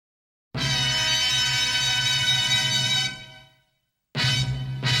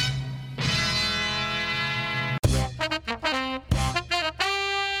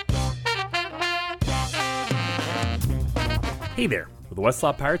Hey there, we're the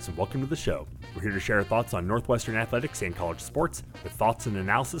Westlaw Pirates and welcome to the show. We're here to share our thoughts on Northwestern athletics and college sports with thoughts and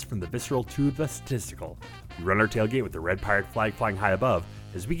analysis from the visceral to the statistical. We run our tailgate with the red pirate flag flying high above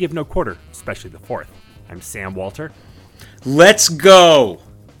as we give no quarter, especially the fourth. I'm Sam Walter. Let's go!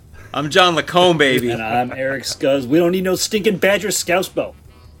 I'm John Lacombe, baby. And I'm Eric Scuzz. We don't need no stinking Badger Scousebow.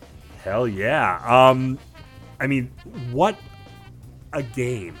 Hell yeah. I mean, what a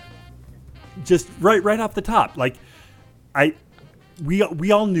game. Just right off the top. Like,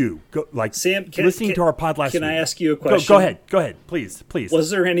 we all knew. Sam, listening to our pod last week. Can I ask you a question? Go ahead, please.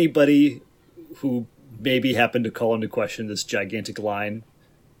 Was there anybody who maybe happened to call into question this gigantic line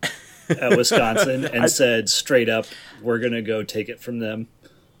at Wisconsin and said straight up, we're going to go take it from them?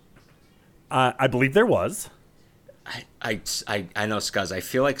 I believe there was. I know, Scuzz. I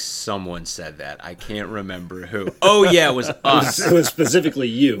feel like someone said that. I can't remember who. Oh, yeah, it was us. It was specifically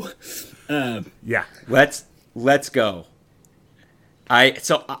you. Yeah. Let's go.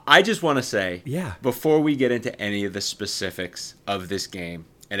 So I just want to say, before we get into any of the specifics of this game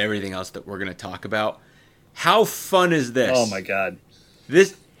and everything else that we're going to talk about, how fun is this? Oh, my God.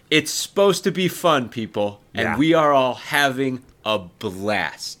 It's supposed to be fun, people, and we are all having a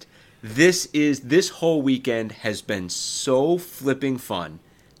blast. This whole weekend has been so flipping fun.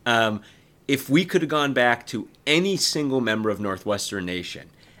 If we could have gone back to any single member of Northwestern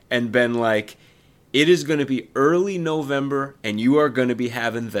Nation and been like, it is going to be early November, and you are going to be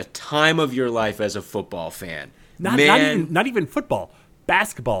having the time of your life as a football fan. Not even football,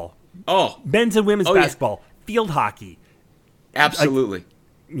 basketball. Oh, men's and women's basketball, field hockey. Absolutely.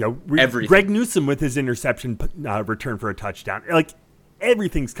 Everything. Greg Newsome with his interception return for a touchdown. Like,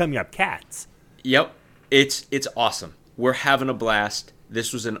 everything's coming up, Cats. Yep, it's awesome. We're having a blast.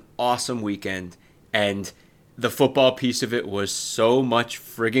 This was an awesome weekend, and the football piece of it was so much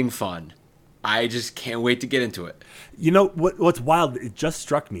frigging fun. I just can't wait to get into it. You know what's wild? It just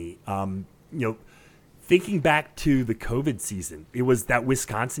struck me. Thinking back to the COVID season, it was that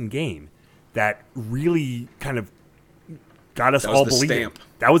Wisconsin game that really kind of got us all believing. Stamp.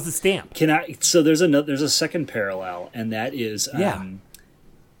 That was the stamp. So there's a second parallel, and that is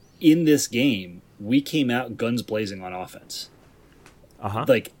in this game we came out guns blazing on offense.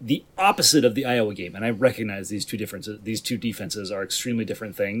 Like the opposite of the Iowa game, and I recognize these two defenses are extremely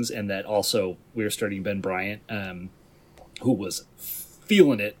different things, and that also we were starting Ben Bryant, who was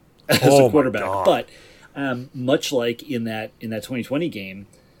feeling it as a quarterback. But much like in that 2020 game,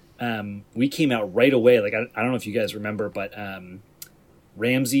 we came out right away. Like I don't know if you guys remember, but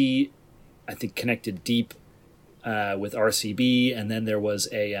Ramsey, I think, connected deep with RCB, and then there was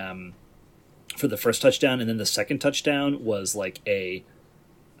a for the first touchdown, and then the second touchdown was like a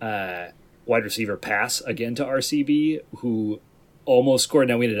wide receiver pass again to RCB, who almost scored.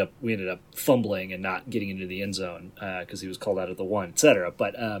 Now we ended up fumbling and not getting into the end zone because he was called out of the one, etc.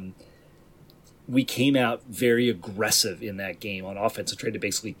 But we came out very aggressive in that game on offense and tried to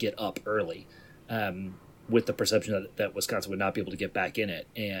basically get up early with the perception that Wisconsin would not be able to get back in it.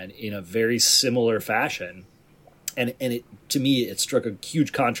 And in a very similar fashion, and it, to me, it struck a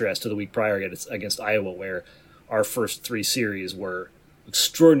huge contrast to the week prior against Iowa, where our first three series were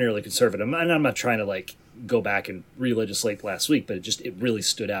extraordinarily conservative. And I'm not trying to go back and re-legislate last week, but it really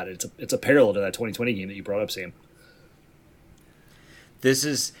stood out. It's a parallel to that 2020 game that you brought up, Sam. This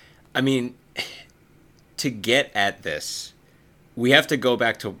is, to get at this, we have to go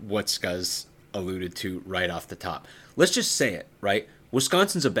back to what Scuzz alluded to right off the top. Let's just say it, right?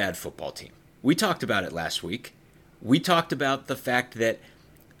 Wisconsin's a bad football team. We talked about it last week. We talked about the fact that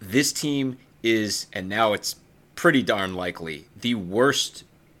this team is, and now it's pretty darn likely, the worst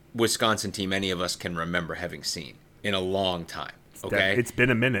Wisconsin team any of us can remember having seen in a long time. Okay, it's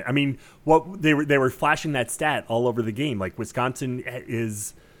been a minute. I mean, they were flashing that stat all over the game. Like, Wisconsin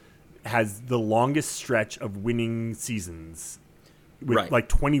has the longest stretch of winning seasons, with like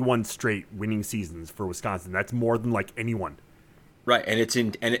 21 straight winning seasons for Wisconsin. That's more than like anyone. Right, and it's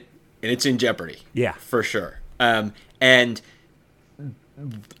in jeopardy. Yeah, for sure. And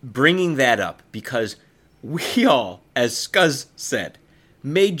bringing that up because we all, as Scuzz said,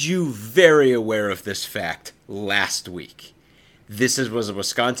 made you very aware of this fact last week. This was a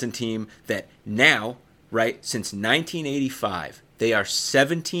Wisconsin team that now, right, since 1985, they are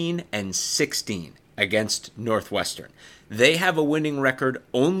 17-16 against Northwestern. They have a winning record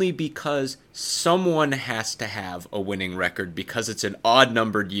only because someone has to have a winning record because it's an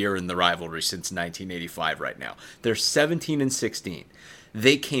odd-numbered year in the rivalry since 1985 right now. They're 17-16.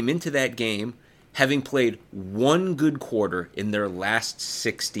 They came into that game having played one good quarter in their last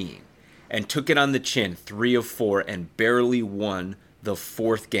 16 and took it on the chin, 3 of 4, and barely won the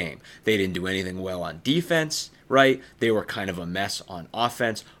fourth game. They didn't do anything well on defense, right? They were kind of a mess on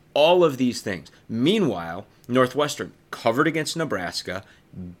offense. All of these things. Meanwhile, Northwestern covered against Nebraska,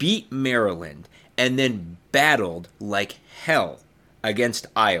 beat Maryland, and then battled like hell against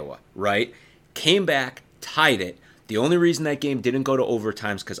Iowa, right? Came back, tied it. The only reason that game didn't go to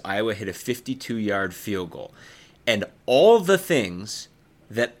overtime is because Iowa hit a 52-yard field goal. And all the things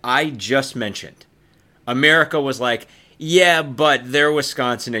that I just mentioned, America was like, yeah, but they're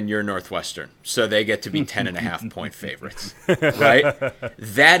Wisconsin and you're Northwestern, so they get to be 10.5-point favorites, right?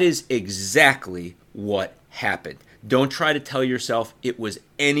 That is exactly what happened. Don't try to tell yourself it was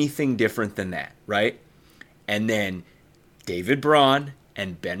anything different than that, right? And then David Braun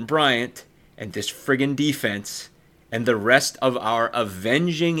and Ben Bryant and this friggin' defense and the rest of our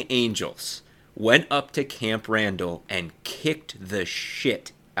avenging angels went up to Camp Randall and kicked the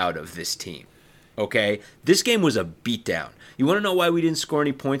shit out of this team. Okay? This game was a beatdown. You want to know why we didn't score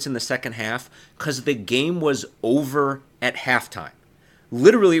any points in the second half? Because the game was over at halftime.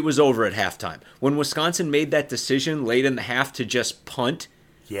 Literally, it was over at halftime. When Wisconsin made that decision late in the half to just punt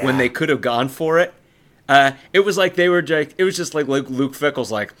when they could have gone for it, it was like they were like, it was just like Luke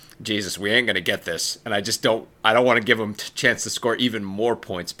Fickell's like, Jesus, we ain't going to get this. And I don't want to give them a chance to score even more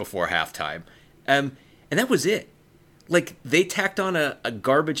points before halftime. And that was it. Like, they tacked on a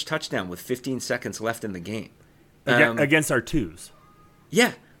garbage touchdown with 15 seconds left in the game. Against our twos.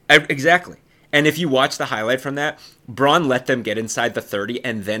 Yeah, exactly. And if you watch the highlight from that, Braun let them get inside the 30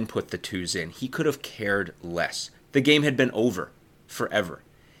 and then put the twos in. He could have cared less. The game had been over forever.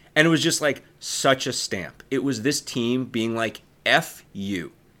 And it was just like such a stamp. It was this team being like, F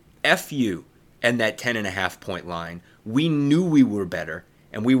you, and that 10.5-point line. We knew we were better,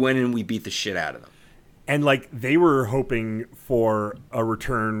 and we went in and we beat the shit out of them. And, like, they were hoping for a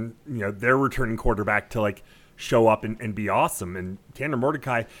return, their returning quarterback to, like, show up and be awesome. And Tanner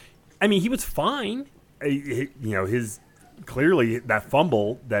Mordecai, I mean, he was fine. His clearly that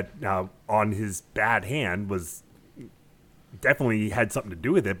fumble that on his bad hand was definitely had something to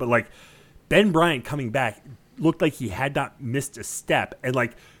do with it. But, like, Ben Bryant coming back looked like he had not missed a step. And,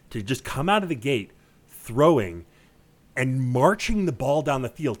 like, to just come out of the gate throwing and marching the ball down the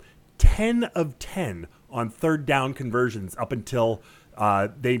field, 10 of 10 on third down conversions up until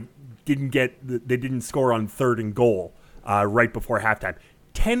they didn't score on third and goal right before halftime.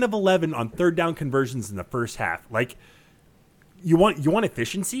 10 of 11 on third down conversions in the first half. Like, you want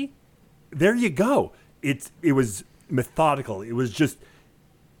efficiency? There you go. It was methodical. It was just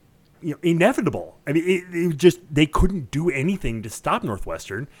inevitable. I mean, it just they couldn't do anything to stop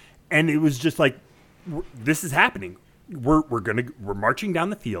Northwestern, and it was just like, this is happening. We're marching down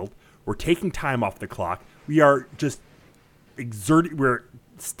the field. We're taking time off the clock. We are just we're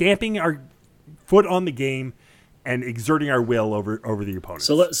stamping our foot on the game and exerting our will over the opponent.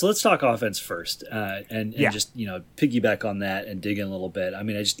 So let's talk offense first, and just piggyback on that and dig in a little bit. I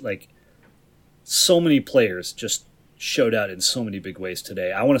mean, I just like so many players just showed out in so many big ways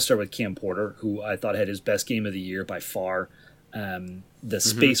today. I want to start with Cam Porter, who I thought had his best game of the year by far. The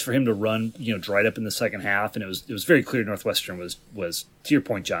space for him to run, dried up in the second half, and it was very clear Northwestern was to your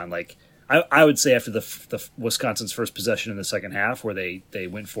point, John. Like I would say after the Wisconsin's first possession in the second half, where they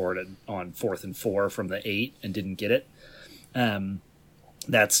went for it on 4th and 4 from the 8 and didn't get it. Like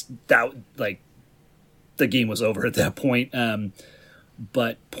the game was over at that point.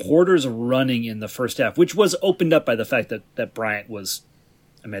 But Porter's running in the first half, which was opened up by the fact that Bryant was.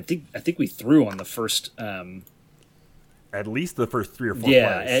 I mean, I think we threw on the first. At least the first 3 or 4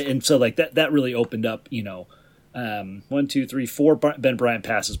 yeah, plays. And so like that really opened up, 1, 2, 3, 4 Ben Bryant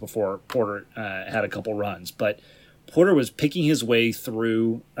passes before Porter had a couple runs. But Porter was picking his way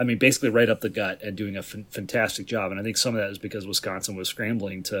through, I mean, basically right up the gut and doing a fantastic job. And I think some of that is because Wisconsin was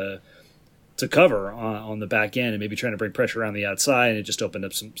scrambling to cover on the back end and maybe trying to bring pressure around the outside, and it just opened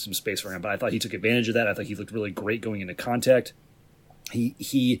up some space for him. But I thought he took advantage of that. I thought he looked really great going into contact.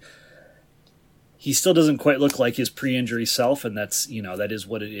 He still doesn't quite look like his pre-injury self, and that's that is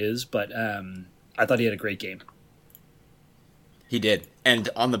what it is. But I thought he had a great game. He did, and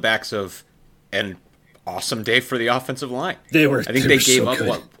on the backs of an awesome day for the offensive line. They gave so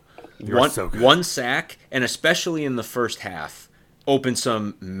up one sack, and especially in the first half, opened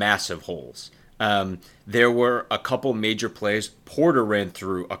some massive holes. There were a couple major plays. Porter ran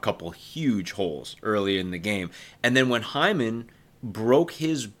through a couple huge holes early in the game, and then when Hyman broke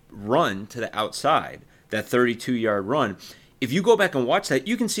his run to the outside, that 32-yard run, if you go back and watch that,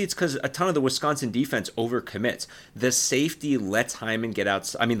 you can see it's because a ton of the Wisconsin defense overcommits. The safety lets Hyman get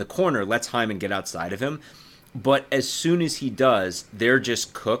outside. I mean, the corner lets Hyman get outside of him, but as soon as he does, they're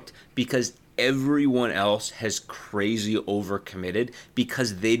just cooked because everyone else has crazy overcommitted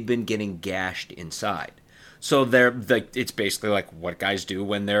because they'd been getting gashed inside. So they're like, it's basically like what guys do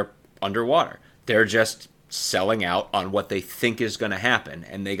when they're underwater. They're just selling out on what they think is going to happen,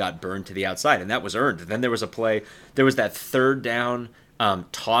 and they got burned to the outside, and that was earned. Then there was that third down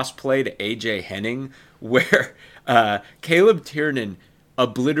toss play to AJ Henning where Caleb Tiernan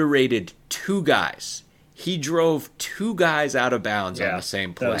obliterated two guys. He drove two guys out of bounds on the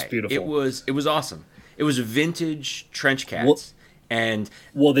same play. That was beautiful. It was awesome. It was vintage trench cats. They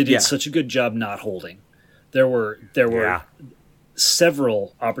did such a good job not holding. There were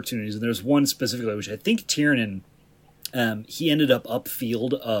several opportunities, and there's one specifically which I think Tiernan, he ended up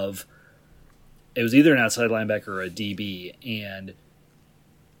upfield of, it was either an outside linebacker or a DB, and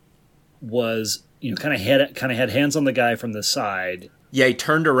was kind of had hands on the guy from the side. Yeah, he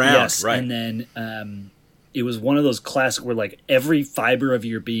turned around. Yes, right, and then it was one of those classic where like every fiber of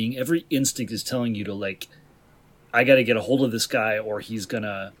your being, every instinct is telling you to like, I got to get a hold of this guy, or he's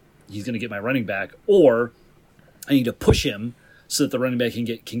gonna get my running back, or I need to push him so that the running back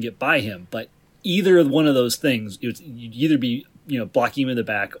can get by him. But either one of those things, you'd either be blocking him in the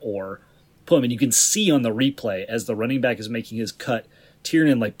back or pull him. And you can see on the replay as the running back is making his cut,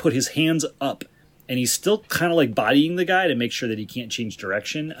 Tiernan like put his hands up, and he's still kind of like bodying the guy to make sure that he can't change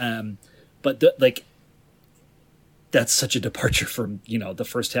direction. But that's such a departure from the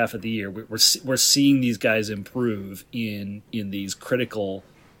first half of the year. We're seeing these guys improve in these critical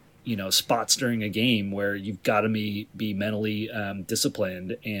spots during a game where you've got to be mentally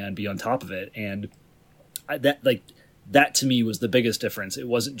disciplined and be on top of it. And that to me was the biggest difference. It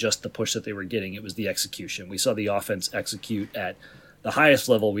wasn't just the push that they were getting; it was the execution. We saw the offense execute at the highest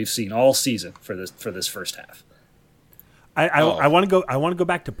level we've seen all season for this first half. I want to go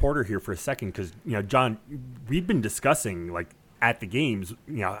back to Porter here for a second because John, we've been discussing like at the games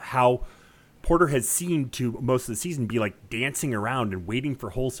how Porter has seemed to most of the season be like dancing around and waiting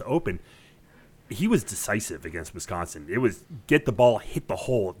for holes to open. He was decisive against Wisconsin. It was get the ball, hit the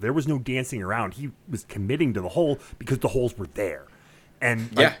hole. There was no dancing around. He was committing to the hole because the holes were there. And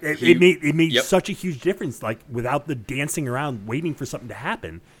it made such a huge difference. Like without the dancing around, waiting for something to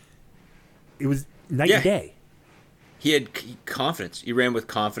happen, it was night and day. He had confidence. He ran with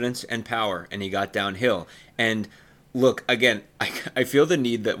confidence and power, and he got downhill. And look, again, I feel the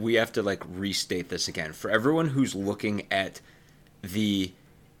need that we have to like restate this again for everyone who's looking at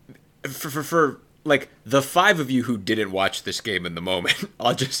for like the five of you who didn't watch this game in the moment.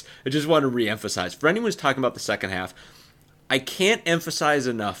 I just want to reemphasize for anyone who's talking about the second half. I can't emphasize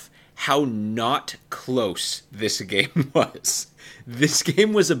enough how not close this game was. This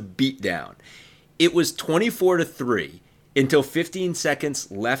game was a beatdown. It was 24-3 until 15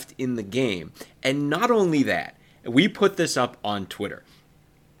 seconds left in the game. And not only that, we put this up on Twitter.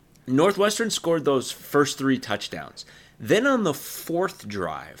 Northwestern scored those first three touchdowns. Then on the fourth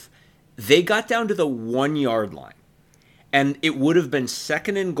drive, they got down to the 1 yard line. And it would have been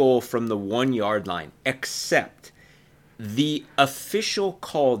second and goal from the 1 yard line, except the official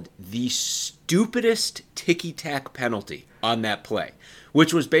called the stupidest ticky-tack penalty on that play,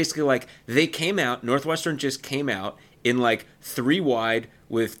 which was basically like they came out, Northwestern just came out in like three wide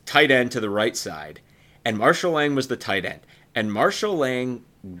with tight end to the right side, and Marshall Lang was the tight end. And Marshall Lang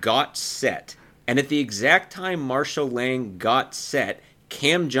got set, and at the exact time Marshall Lang got set,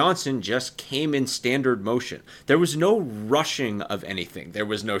 Cam Johnson just came in standard motion. There was no rushing of anything. There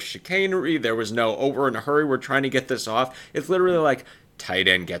was no chicanery. There was no, we're in a hurry, we're trying to get this off. It's literally like tight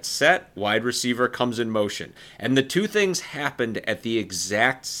end gets set, wide receiver comes in motion. And the two things happened at the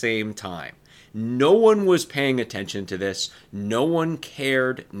exact same time. No one was paying attention to this. No one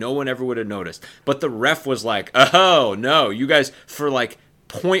cared. No one ever would have noticed. But the ref was like, oh, no, you guys, for like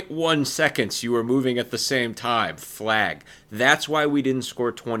 0.1 seconds, you were moving at the same time. Flag. That's why we didn't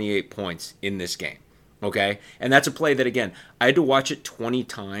score 28 points in this game. Okay? And that's a play that, again, I had to watch it 20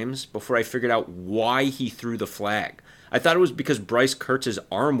 times before I figured out why he threw the flag. I thought it was because Bryce Kurtz's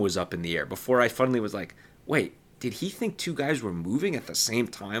arm was up in the air before I finally was like, wait, did he think two guys were moving at the same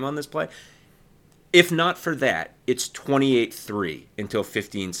time on this play? If not for that, it's 28-3 until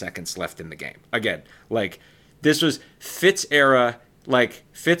 15 seconds left in the game. Again, like, this was Fitz era. Like,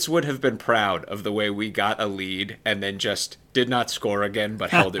 Fitz would have been proud of the way we got a lead and then just did not score again, but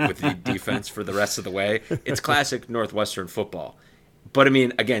held it with the defense for the rest of the way. It's classic Northwestern football. But, I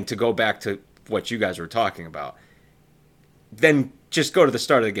mean, again, to go back to what you guys were talking about, then just go to the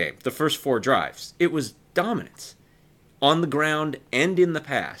start of the game. The first four drives, it was dominance on the ground and in the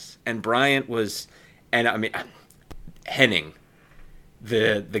pass. And Bryant was, and I mean, Henning,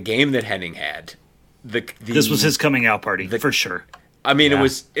 the game that Henning had. This was his coming out party, for sure. I mean, yeah.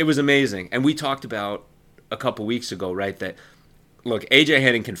 It was amazing. And we talked about a couple weeks ago, right, that, look, AJ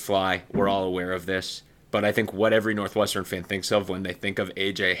Henning can fly. We're all aware of this. but I think what every Northwestern fan thinks of when they think of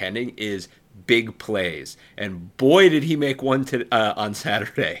A.J. Henning is big plays. And boy, did he make one on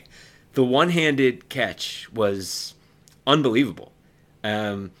Saturday. The one-handed catch was unbelievable.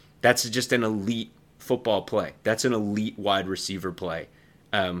 That's just an elite football play. That's an elite wide receiver play,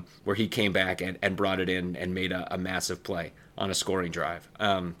 where he came back and brought it in and made a massive play on a scoring drive.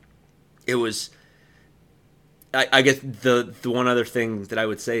 It was, I guess the one other thing that I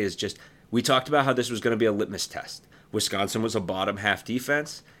would say is just, we talked about how this was going to be a litmus test. Wisconsin was a bottom half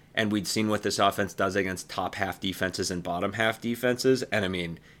defense, and we'd seen what this offense does against top half defenses and bottom half defenses. And I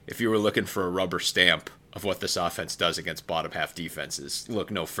mean, if you were looking for a rubber stamp of what this offense does against bottom half defenses,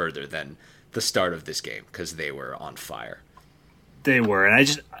 look no further than the start of this game, because they were on fire. They were, and I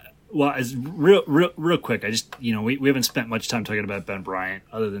just, well, as real quick, I just, you know, we haven't spent much time talking about Ben Bryant,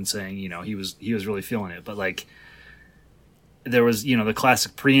 other than saying, you know, he was really feeling it, but like, there was, you know, the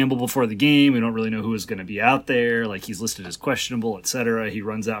classic preamble before the game. We don't really know who is going to be out there. Like, he's listed as questionable, etc. He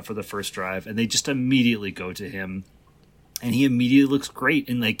runs out for the first drive, and they just immediately go to him, and he immediately looks great.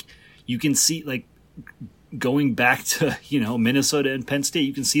 And like, you can see, like, going back to, you know, Minnesota and Penn State,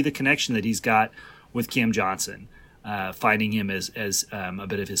 you can see the connection that he's got with Cam Johnson, finding him as a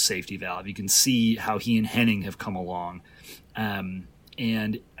bit of his safety valve. You can see how he and Henning have come along,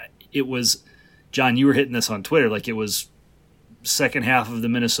 and it was, John, you were hitting this on Twitter, like, it was second half of the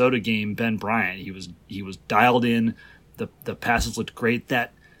Minnesota game, Ben Bryant. He was dialed in. The passes looked great.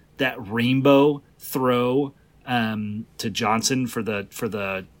 That rainbow throw to Johnson for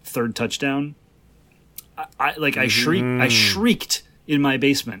the third touchdown. I shrieked in my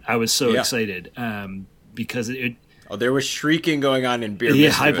basement. I was so excited because it. Oh, there was shrieking going on in beer.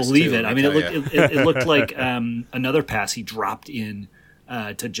 Yeah, I believe it. I mean, it looked like another pass he dropped in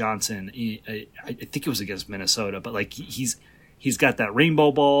to Johnson. I think it was against Minnesota, but like he's got that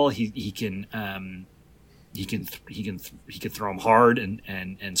rainbow ball. He can throw them hard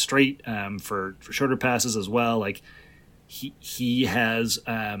and straight for shorter passes as well. Like he has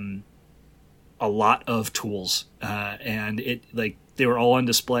a lot of tools, and it, like, they were all on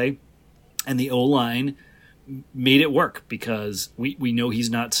display, and the O-line made it work because we know he's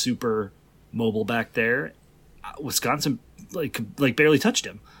not super mobile back there. Wisconsin like barely touched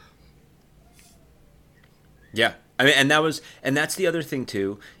him. Yeah. I mean, and that's the other thing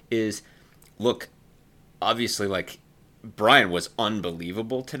too, is, look, obviously, like, Brian was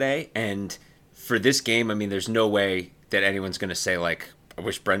unbelievable today, and for this game, I mean, there's no way that anyone's going to say, like, I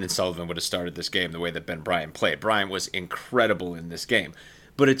wish Brendan Sullivan would have started this game the way that Ben Bryant played. Bryant was incredible in this game.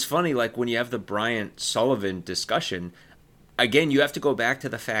 But it's funny, like, when you have the Bryant-Sullivan discussion, again, you have to go back to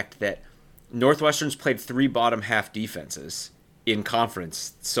the fact that Northwestern's played 3 bottom-half defenses in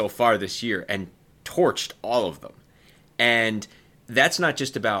conference so far this year and torched all of them. And that's not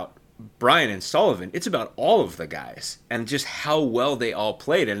just about Bryant and Sullivan. It's about all of the guys and just how well they all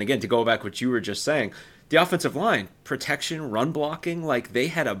played. And again, to go back what you were just saying, the offensive line, protection, run blocking, like, they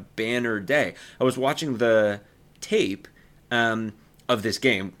had a banner day. I was watching the tape of this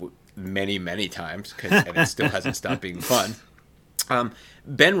game many, many times, and it still hasn't stopped being fun.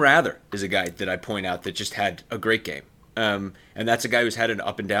 Ben Rather is a guy that I point out that just had a great game. And that's a guy who's had an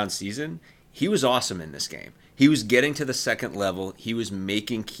up and down season. He was awesome in this game. He was getting to the second level. He was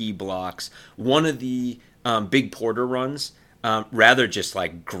making key blocks. One of the big Porter runs, Rather just,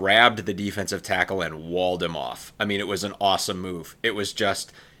 like, grabbed the defensive tackle and walled him off. I mean, it was an awesome move. It was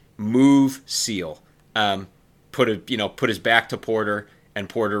just move, seal. Put his back to Porter, and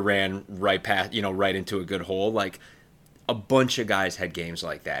Porter ran right past, right into a good hole. Like, a bunch of guys had games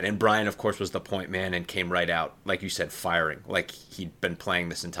like that. And Brian, of course, was the point man and came right out, like you said, firing, like he'd been playing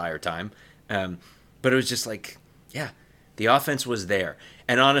this entire time. But it was just like, yeah, the offense was there.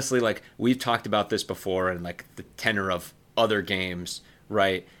 And honestly, like, we've talked about this before and, like, the tenor of other games,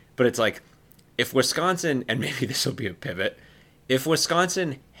 right? But it's like, if Wisconsin, and maybe this will be a pivot, if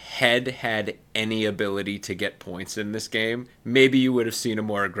Wisconsin had any ability to get points in this game, maybe you would have seen a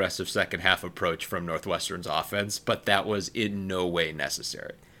more aggressive second half approach from Northwestern's offense, but that was in no way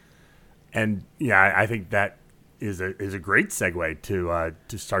necessary. And yeah, I think that is a great segue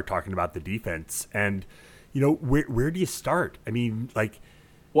to start talking about the defense. And where do you start? I mean, like,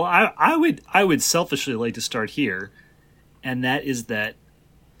 well, I would selfishly like to start here, and that is that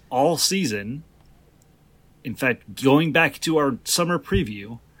all season, in fact, going back to our summer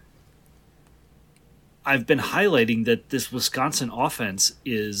preview, I've been highlighting that this Wisconsin offense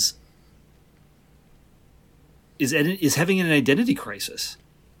is having an identity crisis.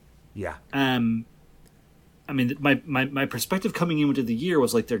 Yeah. I mean, my perspective coming into the year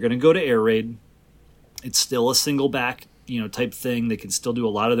was like, they're going to go to air raid. It's still a single back, type thing. They can still do a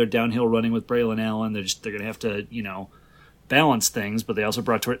lot of their downhill running with Braylon Allen. They're going to have to, balance things, but they also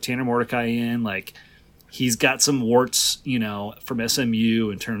brought Tanner Mordecai in. Like, he's got some warts, from SMU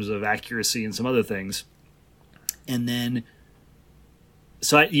in terms of accuracy and some other things. And then,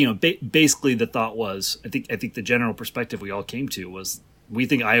 so basically the thought was, I think the general perspective we all came to was, we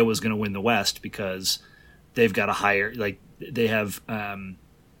think Iowa's going to win the West because they've got a higher, like, they have,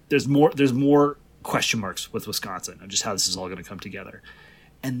 there's more question marks with Wisconsin of just how this is all going to come together.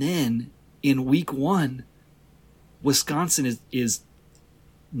 And then in week 1, Wisconsin is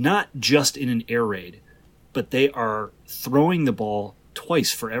not just in an air raid, but they are throwing the ball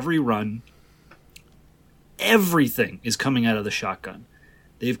twice for every run. Everything is coming out of the shotgun.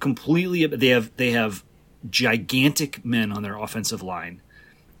 They have gigantic men on their offensive line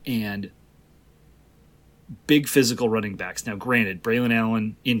and big physical running backs. Now, granted, Braylon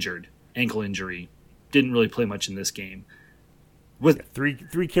Allen injured, ankle injury, didn't really play much in this game. With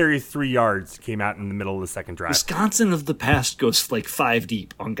three carries, 3 yards, came out in the middle of the second drive. Wisconsin of the past goes like 5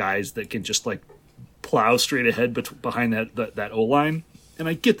 deep on guys that can just like plow straight ahead behind that O-line. And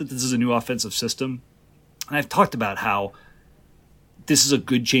I get that this is a new offensive system. And I've talked about how this is a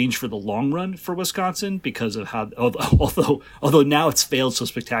good change for the long run for Wisconsin because of how, although now it's failed so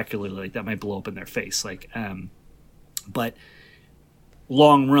spectacularly, like that might blow up in their face. But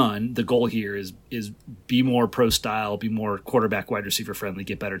long run, the goal here is be more pro style, be more quarterback, wide receiver friendly,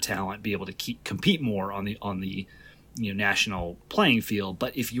 get better talent, be able to compete more on the national playing field.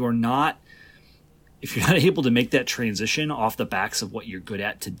 But if you're not able to make that transition off the backs of what you're good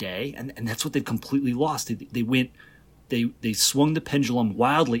at today, and that's what they've completely lost. They swung the pendulum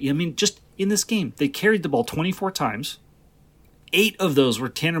wildly. I mean, just in this game, they carried the ball 24 times. 8 of those were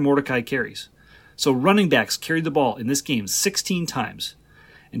Tanner Mordecai carries. So running backs carried the ball in this game 16 times.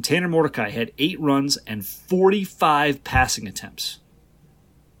 And Tanner Mordecai had 8 runs and 45 passing attempts.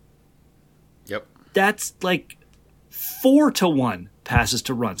 Yep. That's like 4-1 passes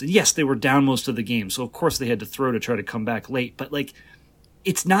to runs. And yes, they were down most of the game, so of course they had to throw to try to come back late. But like,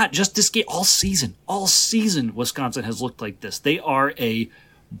 it's not just this game. All season, Wisconsin has looked like this. They are a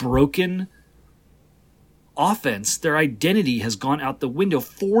broken offense. Their identity has gone out the window.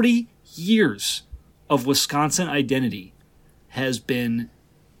 40 years of Wisconsin identity has been,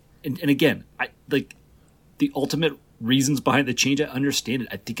 and again, I like the ultimate reasons behind the change. I understand it.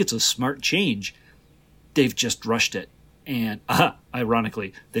 I think it's a smart change. They've just rushed it. And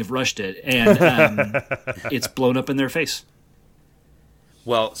ironically, they've rushed it, and it's blown up in their face.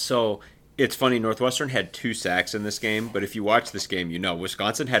 Well, so it's funny. Northwestern had 2 sacks in this game, but if you watch this game,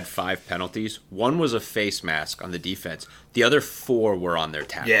 Wisconsin had 5 penalties. 1 was a face mask on the defense. The other 4 were on their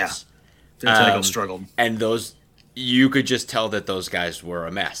tackles. Yeah, their tackles struggled, and those you could just tell that those guys were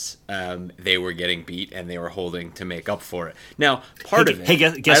a mess. They were getting beat, and they were holding to make up for it. Now, part of it. Hey,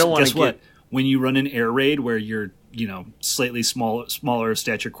 guess what? When you run an air raid where you're slightly smaller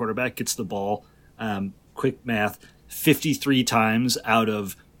stature quarterback gets the ball, quick math, 53 times out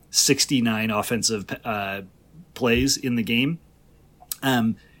of 69 offensive plays in the game,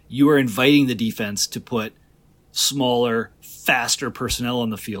 you are inviting the defense to put smaller, faster personnel on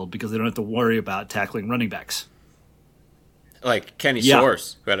the field because they don't have to worry about tackling running backs. Like Kenny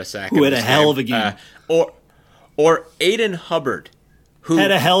Source, who had a sack. Who had a hell of a game. Or Aiden Hubbard, who had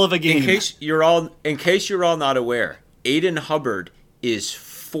a hell of a game. In case you're all not aware, Aiden Hubbard is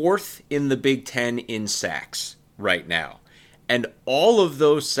 4th in the Big Ten in sacks right now. And all of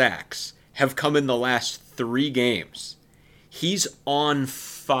those sacks have come in the last 3 games. He's on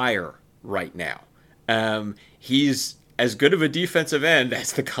fire right now. He's as good of a defensive end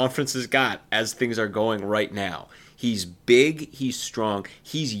as the conference has got as things are going right now. He's big, he's strong,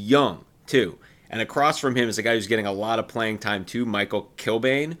 he's young too. And across from him is a guy who's getting a lot of playing time too, Michael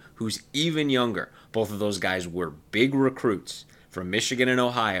Kilbane, who's even younger. Both of those guys were big recruits from Michigan and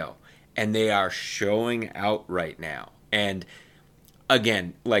Ohio, and they are showing out right now. And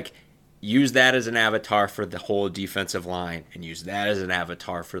again, use that as an avatar for the whole defensive line and use that as an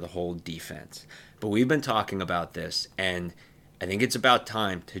avatar for the whole defense. But we've been talking about this, and I think it's about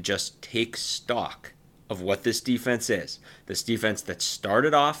time to just take stock of what this defense is. This defense that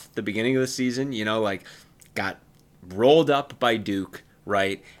started off the beginning of the season, got rolled up by Duke,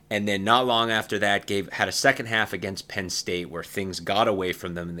 right? And then not long after that had a second half against Penn State where things got away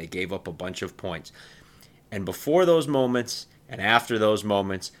from them and they gave up a bunch of points. And before those moments and after those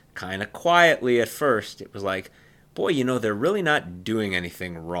moments, kind of quietly at first, it was like, boy, they're really not doing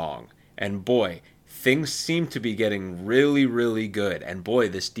anything wrong. And boy, things seem to be getting really, really good. And boy,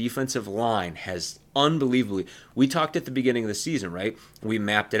 this defensive line has unbelievably... We talked at the beginning of the season, right? We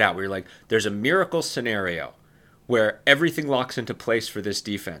mapped it out. We were like, there's a miracle scenario where everything locks into place for this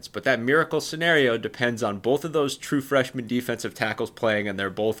defense. But that miracle scenario depends on both of those true freshman defensive tackles playing, and they're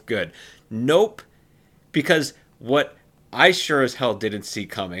both good. Nope, because what I sure as hell didn't see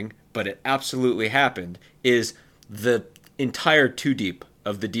coming, but it absolutely happened, is the entire two deep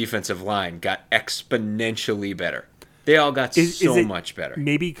of the defensive line got exponentially better. They all got so much better.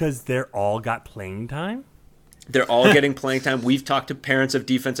 Maybe because they're all got playing time? They're all getting playing time. We've talked to parents of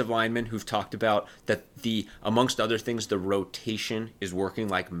defensive linemen who've talked about that amongst other things, the rotation is working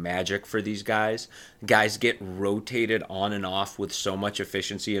like magic for these guys. Guys get rotated on and off with so much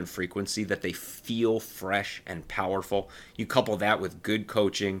efficiency and frequency that they feel fresh and powerful. You couple that with good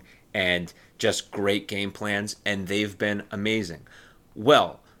coaching and just great game plans, and they've been amazing.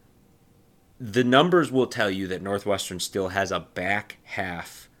 Well, the numbers will tell you that Northwestern still has a bottom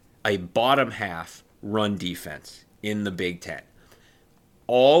half run defense in the Big Ten.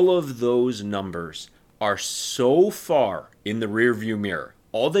 All of those numbers are so far in the rearview mirror.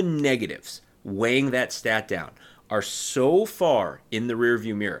 All the negatives weighing that stat down are so far in the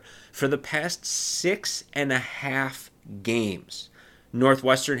rearview mirror. For the past 6.5 games,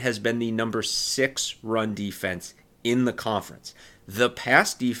 Northwestern has been the number 6 run defense in the conference. The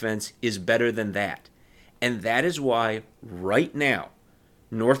pass defense is better than that. And that is why right now,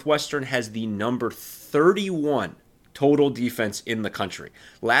 Northwestern has the number 31 total defense in the country.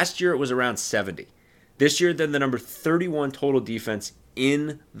 Last year it was around 70. This year they're the number 31 total defense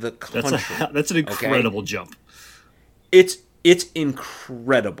in the country. That's an incredible jump. It's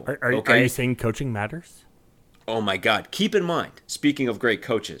incredible. Are you saying coaching matters? Oh my God. Keep in mind, speaking of great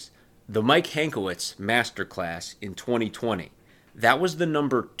coaches, the Mike Hankowitz masterclass in 2020, that was the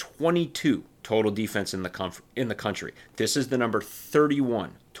number 22 total defense in the country. This is the number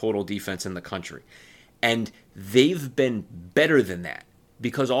 31 total defense in the country. And they've been better than that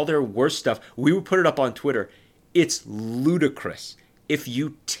because all their worst stuff, we would put it up on Twitter, it's ludicrous. If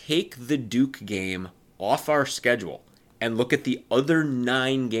you take the Duke game off our schedule and look at the other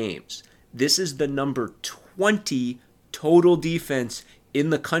 9 games, this is the number 20 total defense in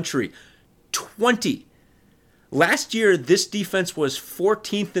the country. 20. Last year, this defense was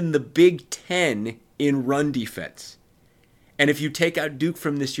 14th in the Big Ten in run defense. And if you take out Duke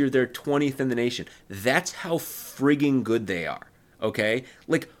from this year, they're 20th in the nation. That's how frigging good they are, okay?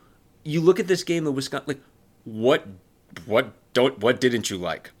 Like, you look at this game, the Wisconsin, like, what didn't you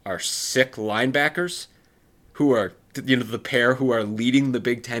like? Our sick linebackers who are, the pair who are leading the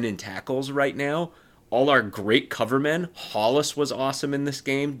Big Ten in tackles right now. All our great cover men. Hollis was awesome in this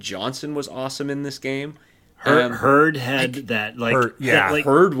game. Johnson was awesome in this game. Hurd had that, like,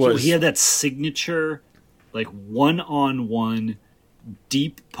 Hurd was. He had that signature, like, one-on-one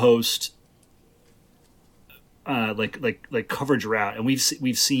deep post, like coverage route, and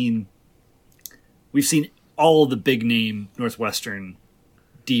we've seen all the big name Northwestern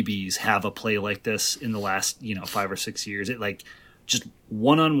DBs have a play like this in the last 5 or 6 years. It like just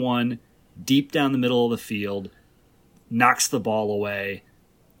one-on-one, deep down the middle of the field, knocks the ball away.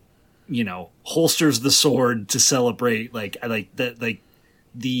 Holsters the sword to celebrate. Like I like that. Like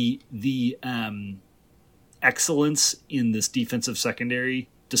the excellence in this defensive secondary,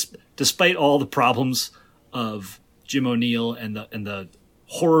 despite all the problems of Jim O'Neill and the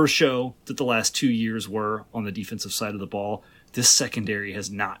horror show that the last 2 years were on the defensive side of the ball, this secondary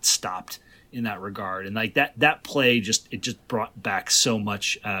has not stopped in that regard. And like that play just brought back so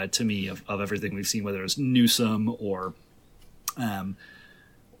much to me of everything we've seen, whether it was Newsome or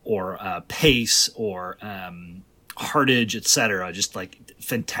Pace or Hardage, etc. Just like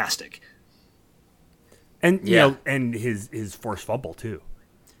fantastic. And and his forced fumble too.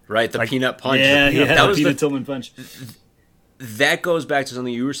 Right, the peanut punch. That was the Tillman punch. That goes back to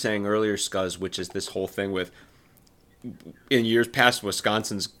something you were saying earlier, Scuzz, which is this whole thing with in years past,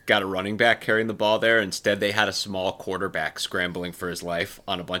 Wisconsin's got a running back carrying the ball there. Instead, they had a small quarterback scrambling for his life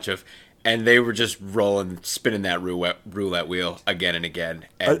on a bunch of, and they were just spinning that roulette wheel again and again.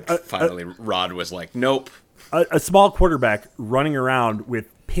 And finally, Rod was like, "Nope." A small quarterback running around with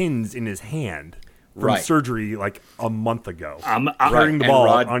pins in his hand from surgery like a month ago, carrying the ball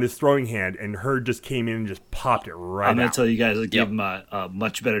on his throwing hand, and Hurd just came in and just popped it right. I'm going to tell you guys, I gave him a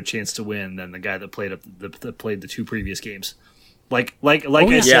much better chance to win than the guy that played the 2 previous games. Like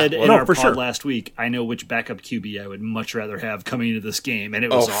I said in our pod last week, I know which backup QB I would much rather have coming into this game, and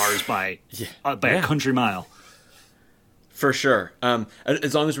it was ours by a country mile. For sure.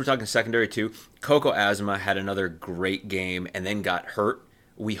 As long as we're talking secondary too, Coco Azuma had another great game and then got hurt.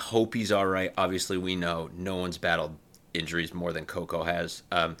 We hope he's all right. Obviously, we know no one's battled injuries more than Coco has.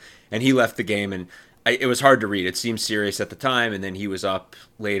 And he left the game, and it was hard to read. It seemed serious at the time, and then he was up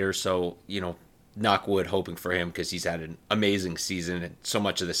later. So, knock wood, hoping for him because he's had an amazing season and so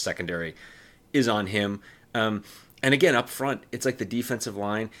much of the secondary is on him. And again, up front, it's like the defensive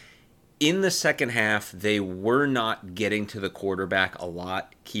line. In the second half, they were not getting to the quarterback a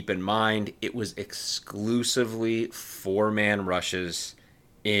lot. Keep in mind, it was exclusively 4-man rushes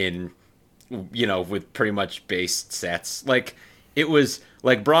in, with pretty much base sets. Like, it was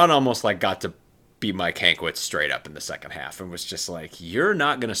like Braun almost like got to be Mike Hankwitz straight up in the second half and was just like, you're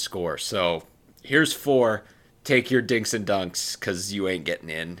not going to score. So here's 4, take your dinks and dunks because you ain't getting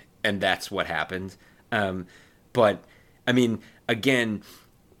in. And that's what happened. But, I mean, again,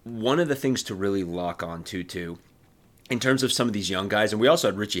 one of the things to really lock onto, too, in terms of some of these young guys, and we also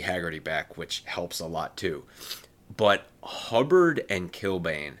had Richie Haggerty back, which helps a lot, too. But Hubbard and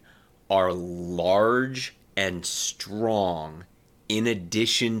Kilbane are large and strong in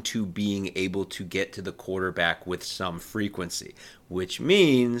addition to being able to get to the quarterback with some frequency, which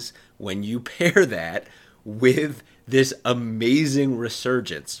means when you pair that with this amazing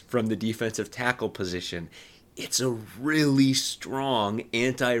resurgence from the defensive tackle position, it's a really strong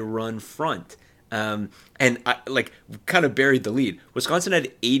anti-run front. And I kind of buried the lead. Wisconsin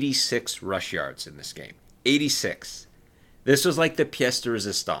had 86 rush yards in this game. 86. This was like the pièce de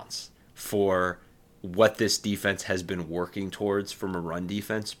résistance for what this defense has been working towards from a run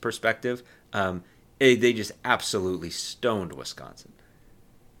defense perspective. They just absolutely stoned Wisconsin.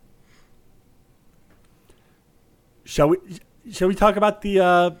 Shall we talk about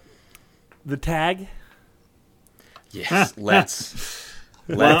the tag? Yes, let's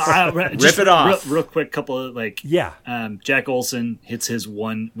rip it off. Real quick, couple of Jack Olson hits his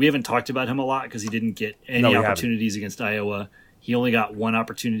one. We haven't talked about him a lot because he didn't get any opportunities against Iowa. He only got one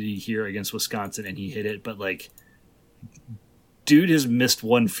opportunity here against Wisconsin, and he hit it. But dude has missed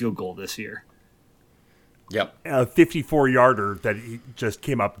one field goal this year. Yep, a 54-yarder that he just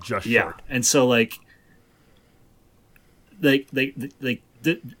came up just short. And so this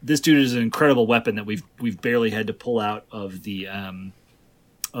dude is an incredible weapon that we've barely had to pull out of the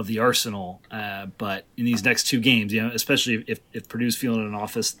arsenal. But in these next 2 games, especially if Purdue's feeling an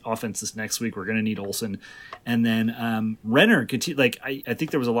offense this next week, we're going to need Olson. And then Renner, I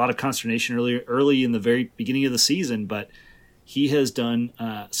think there was a lot of consternation early in the very beginning of the season, but he has done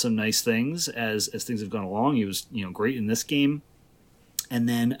some nice things as things have gone along. He was great in this game. And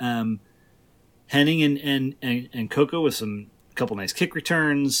then Henning and Coco with some couple nice kick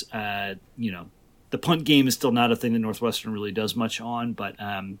returns. The punt game is still not a thing that Northwestern really does much on, but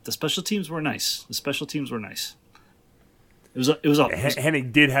the special teams were nice. It was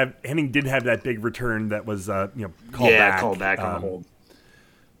Henning did have that big return that was called back on the hold.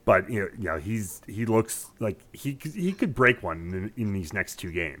 But he looks like he could break one in these next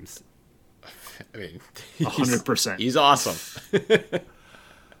 2 games. I mean, 100%. He's awesome.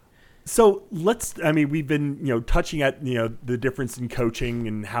 So we've been, touching at, the difference in coaching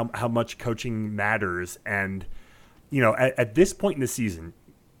and how much coaching matters. And, at this point in the season,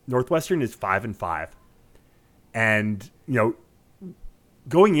 Northwestern is 5-5. And,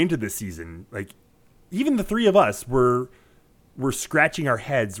 going into this season, even the 3 of us were scratching our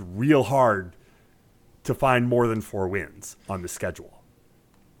heads real hard to find more than 4 wins on the schedule.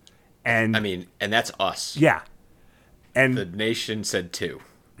 And and that's us. Yeah. And the nation said 2.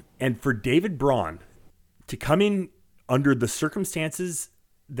 And for David Braun to come in under the circumstances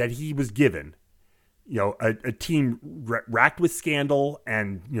that he was given, a team racked with scandal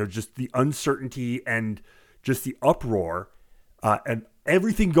and, just the uncertainty and just the uproar and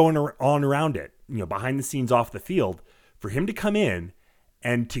everything going on around it, behind the scenes off the field, for him to come in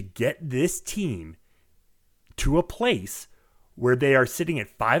and to get this team to a place where they are sitting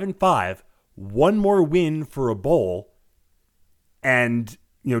at 5-5, 1 more win for a bowl, and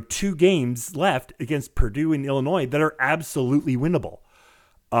 2 games left against Purdue and Illinois that are absolutely winnable.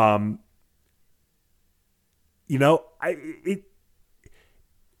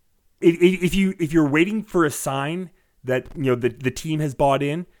 If you're waiting for a sign that the team has bought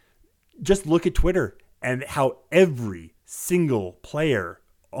in, just look at Twitter and how every single player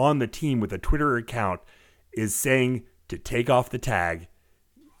on the team with a Twitter account is saying to take off the tag,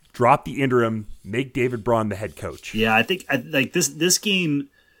 drop the interim, make David Braun the head coach. Yeah, I think this game,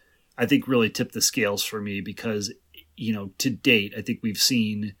 I think really tipped the scales for me because, to date, I think we've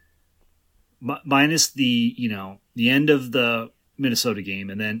seen minus the end of the Minnesota game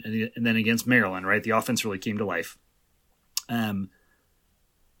and then against Maryland, right? The offense really came to life.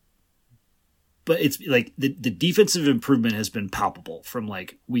 But it's the defensive improvement has been palpable from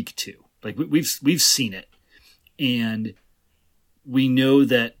week 2. We've seen it. And we know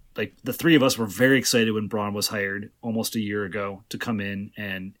that like the three of us were very excited when Braun was hired almost a year ago to come in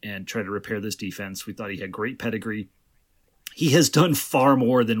and try to repair this defense. We thought he had great pedigree. He has done far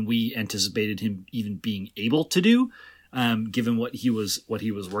more than we anticipated him even being able to do, given what he was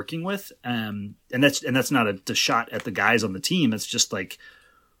working with. And that's not a shot at the guys on the team. It's just like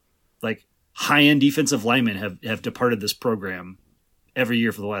high-end defensive linemen have departed this program every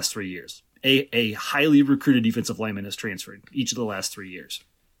year for the last 3 years. A highly recruited defensive lineman has transferred each of the last 3 years.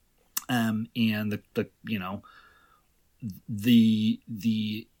 And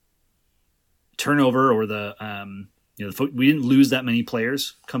the turnover or we didn't lose that many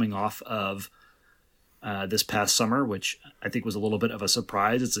players coming off of this past summer, which I think was a little bit of a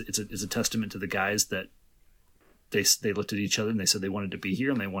surprise. It's a testament to the guys that they looked at each other and they said they wanted to be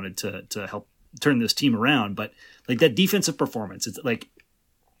here and they wanted to help turn this team around. But like that defensive performance, it's like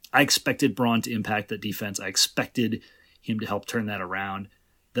I expected Braun to impact that defense. I expected him to help turn that around.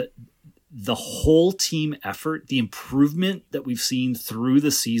 The whole team effort, the improvement that we've seen through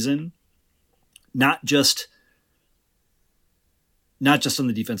the season, not just on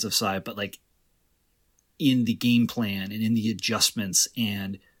the defensive side, but like in the game plan and in the adjustments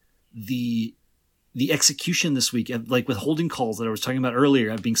and the execution this week, like with holding calls that I was talking about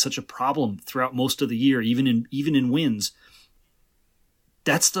earlier, being such a problem throughout most of the year, even in wins.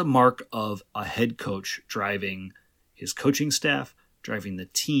 That's the mark of a head coach driving his coaching staff, driving the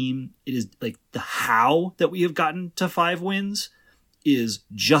team. It is like the how that we have gotten to 5 wins is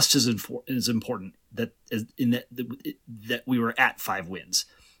just as important that we were at 5 wins,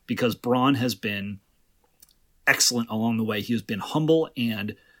 because Braun has been excellent along the way. He has been humble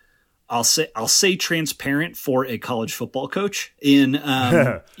and I'll say transparent for a college football coach in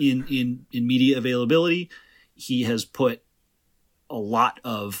media availability. He has put a lot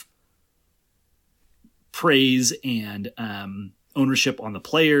of praise and ownership on the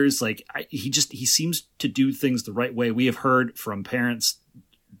players. Like he seems to do things the right way. We have heard from parents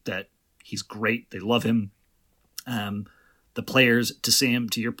that he's great. They love him. The players,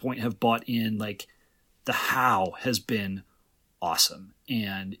 to your point, have bought in. Like the how has been awesome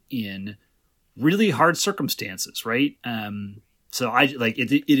and in really hard circumstances. Right. So I like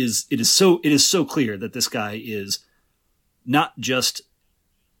it. It is so clear that this guy is not just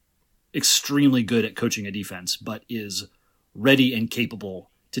extremely good at coaching a defense, but is ready and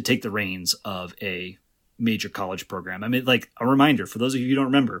capable to take the reins of a major college program. I mean, like a reminder for those of you who don't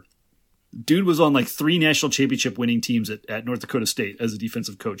remember, dude was on like 3 national championship winning teams at North Dakota State as a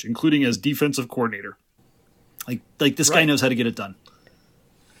defensive coach, including as defensive coordinator. Like this guy knows how to get it done.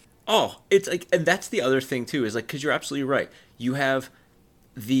 Oh, it's like, and that's the other thing too, is like, cause you're absolutely right. You have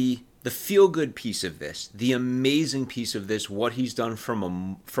the feel-good piece of this, the amazing piece of this, what he's done from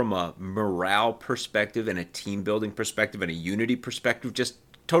a morale perspective and a team-building perspective and a unity perspective, just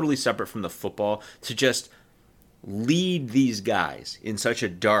totally separate from the football, to just lead these guys in such a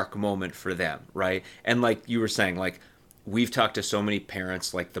dark moment for them, right? And like you were saying, like we've talked to so many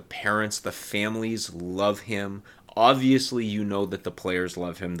parents, like the families love him. Obviously, you know that the players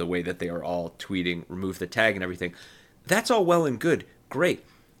love him the way that they are all tweeting, remove the tag and everything. That's all well and good. Great.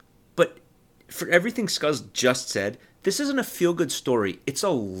 But for everything Scuzz just said, this isn't a feel-good story. It's a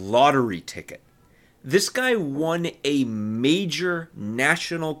lottery ticket. This guy won a major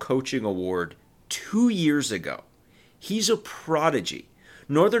national coaching award 2 years ago. He's a prodigy.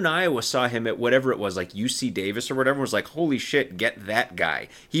 Northern Iowa saw him at whatever it was, like UC Davis or whatever, was like, holy shit, get that guy.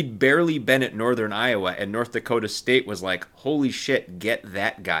 He'd barely been at Northern Iowa, and North Dakota State was like, holy shit, get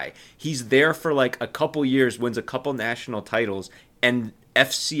that guy. He's there for like a couple years, wins a couple national titles, and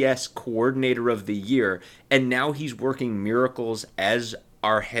FCS Coordinator of the Year, and now he's working miracles as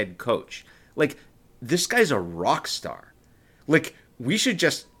our head coach. Like, this guy's a rock star. Like, we should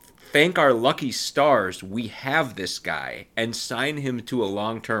just thank our lucky stars we have this guy and sign him to a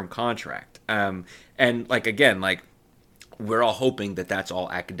long-term contract. And like, again, like we're all hoping that that's all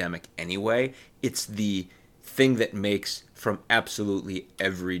academic anyway. It's the thing that makes from absolutely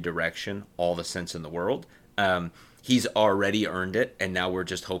every direction all the sense in the world. He's already earned it, and now we're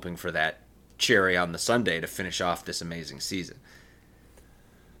just hoping for that cherry on the sundae to finish off this amazing season.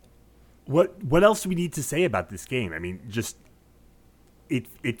 What else do we need to say about this game? I mean, just it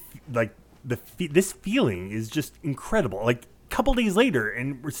like this feeling is just incredible. Like a couple days later,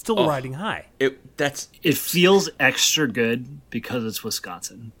 and we're still riding high. It feels extra good because it's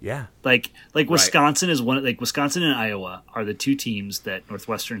Wisconsin. Yeah, like Wisconsin is Wisconsin and Iowa are the 2 teams that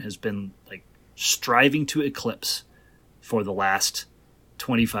Northwestern has been like striving to eclipse for the last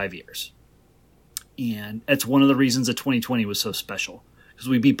 25 years. And that's one of the reasons that 2020 was so special, because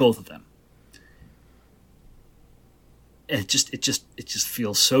we beat both of them. it just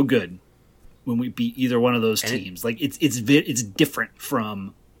feels so good when we beat either one of those teams. Like it's different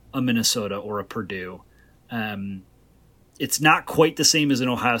from a Minnesota or a Purdue. It's not quite the same as an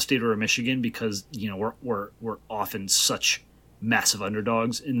Ohio State or a Michigan because we're often such massive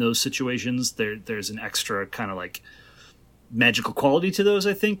underdogs in those situations. There's an extra kind of like magical quality to those,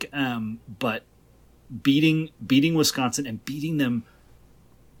 I think. But beating Wisconsin and beating them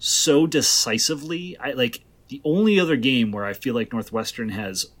so decisively, the only other game where I feel like Northwestern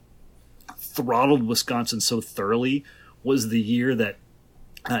has throttled Wisconsin so thoroughly was the year that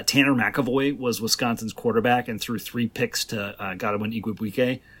Tanner McAvoy was Wisconsin's quarterback and threw 3 picks to Godwin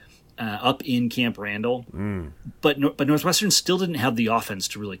Igwebuike up in Camp Randall. But Northwestern still didn't have the offense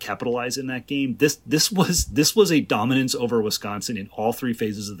to really capitalize in that game. This was a dominance over Wisconsin in all 3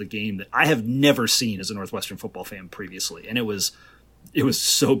 phases of the game that I have never seen as a Northwestern football fan previously, and it was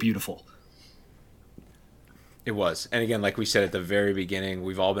so beautiful. It was. And again, like we said at the very beginning,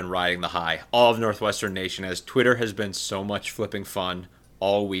 we've all been riding the high. All of Northwestern Nation, as Twitter has been so much flipping fun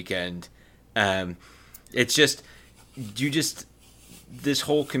all weekend. It's just, this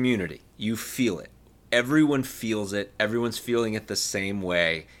whole community, you feel it. Everyone feels it. Everyone's feeling it the same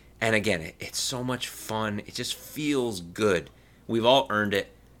way. And again, it's so much fun. It just feels good. We've all earned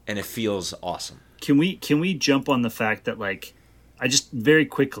it, and it feels awesome. Can we jump on the fact that, like, I just very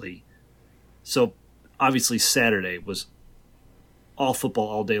quickly, so obviously Saturday was all football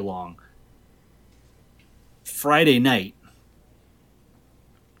all day long. Friday night,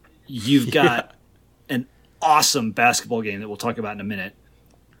 you've got an awesome basketball game that we'll talk about in a minute.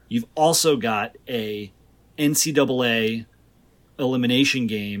 You've also got a NCAA elimination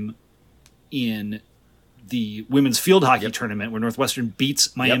game in the women's field hockey tournament where Northwestern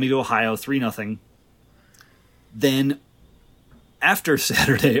beats Miami of Ohio 3-0. Then after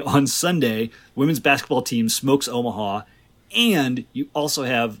Saturday, on Sunday, women's basketball team smokes Omaha, and you also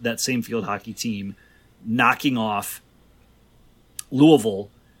have that same field hockey team knocking off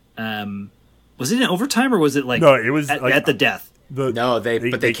Louisville. Was it in overtime or was it like no? It was at the death. They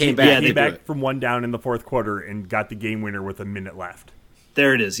came back. Yeah, they came back from one down in the fourth quarter and got the game winner with a minute left.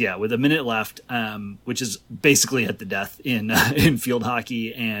 There it is, yeah, with a minute left, which is basically at the death in field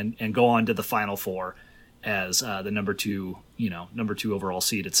hockey, and go on to the Final Four as the number two overall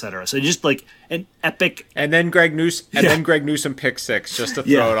seed, etc. So just like an epic. And then Greg Newsome pick 6 just to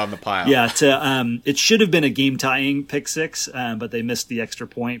throw it on the pile. Yeah, it should have been a game tying pick 6, but they missed the extra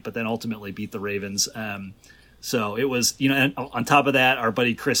point, but then ultimately beat the Ravens. So it was, and on top of that, our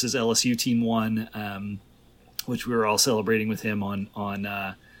buddy Chris's LSU team won, which we were all celebrating with him on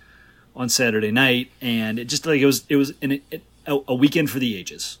Saturday night, and it just like it was a weekend for the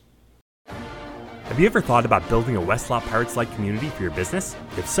ages. Have you ever thought about building a Westlaw Pirates-like community for your business?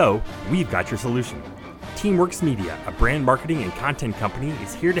 If so, we've got your solution. Teamworks Media, a brand marketing and content company,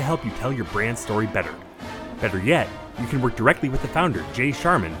 is here to help you tell your brand story better. Better yet, you can work directly with the founder, Jay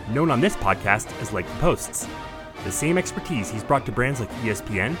Sharman, known on this podcast as Like the Posts. The same expertise he's brought to brands like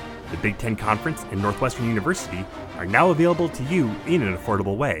ESPN, the Big Ten Conference, and Northwestern University are now available to you in an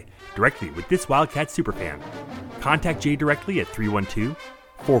affordable way, directly with this Wildcats superfan. Contact Jay directly at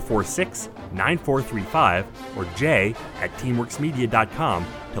 312-446-9435 or jay@teamworksmedia.com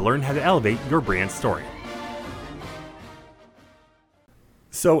to learn how to elevate your brand story.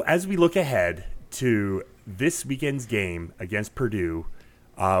 So as we look ahead to this weekend's game against Purdue,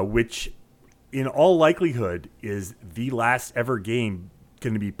 which in all likelihood is the last ever game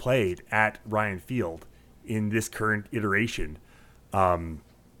going to be played at Ryan Field in this current iteration.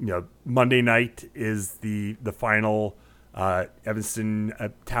 Monday night is the final Evanston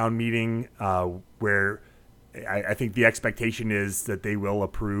town meeting where I think the expectation is that they will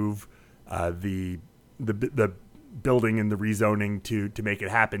approve the building and the rezoning to make it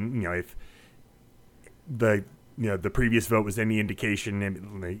happen. If the previous vote was any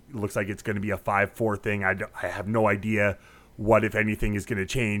indication, it looks like it's going to be a 5-4 thing. I have no idea what, if anything, is going to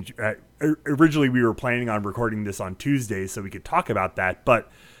change. Originally, we were planning on recording this on Tuesday so we could talk about that, but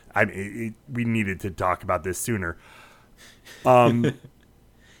we needed to talk about this sooner. Yeah.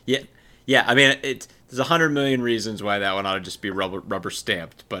 I mean, there's 100 million reasons why that one ought to just be rubber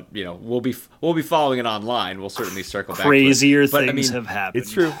stamped, but we'll be following it online. We'll certainly circle back. Crazier things have happened.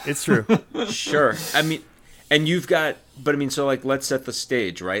 It's true. Sure. I mean, and you've got, but I mean, so like, let's set the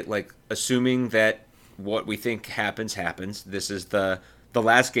stage, right? Like, assuming that what we think happens. This is the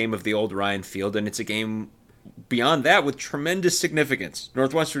last game of the old Ryan Field, and it's a game beyond that with tremendous significance.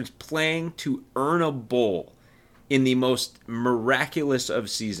 Northwestern's playing to earn a bowl in the most miraculous of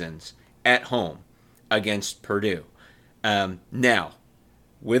seasons at home against Purdue. Now,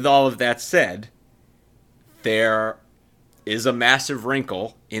 with all of that said, there is a massive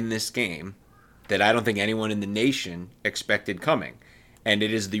wrinkle in this game that I don't think anyone in the nation expected coming. And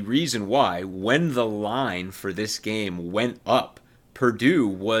it is the reason why, when the line for this game went up, Purdue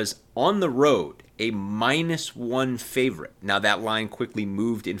was on the road a -1 favorite. Now that line quickly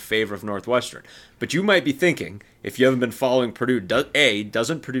moved in favor of Northwestern. But you might be thinking, if you haven't been following Purdue, A,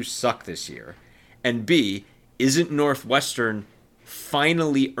 doesn't Purdue suck this year? And B, isn't Northwestern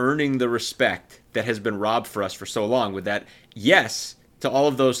finally earning the respect that has been robbed for us for so long? With that, yes to all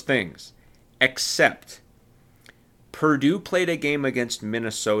of those things, except Purdue played a game against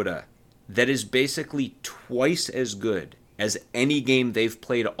Minnesota that is basically twice as good as any game they've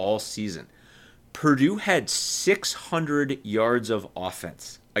played all season. Purdue had 600 yards of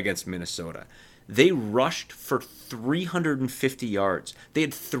offense against Minnesota. They rushed for 350 yards. They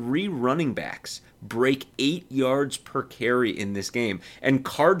had 3 running backs break 8 yards per carry in this game and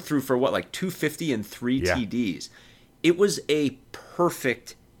card through for 250 and 3 TDs. It was a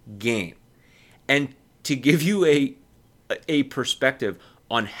perfect game. And to give you a perspective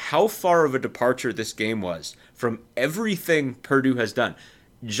on how far of a departure this game was from everything Purdue has done,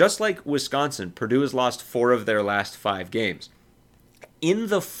 just like Wisconsin, Purdue has lost 4 of their last 5 games. In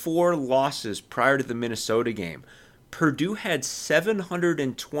the 4 losses prior to the Minnesota game, Purdue had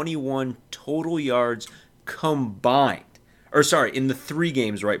 721 total yards combined. In the 3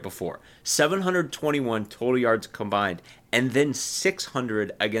 games right before. 721 total yards combined, and then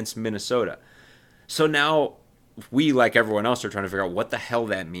 600 against Minnesota. So now we, like everyone else, are trying to figure out what the hell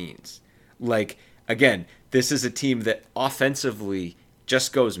that means. Again, this is a team that offensively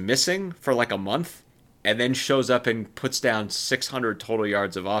just goes missing for a month and then shows up and puts down 600 total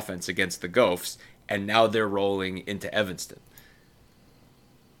yards of offense against the Gophers, and now they're rolling into Evanston.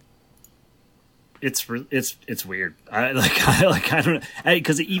 It's weird. I don't know,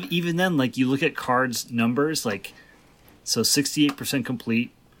 because even then, you look at Card's numbers, so 68%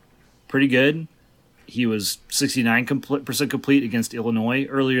 complete, pretty good. He was 69% complete against Illinois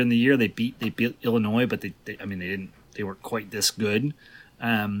earlier in the year. They beat Illinois, but they weren't quite this good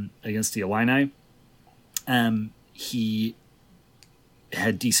against the Illini. He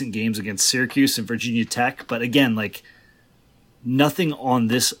had decent games against Syracuse and Virginia Tech, but again, nothing on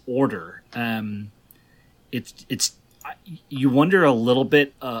this order. It's you wonder a little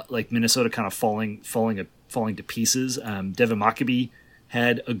bit, Minnesota kind of falling to pieces. Devin Mockabee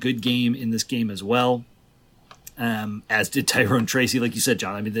had a good game in this game as well, as did Tyrone Tracy, like you said,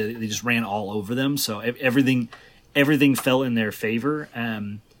 John. They just ran all over them, so everything fell in their favor.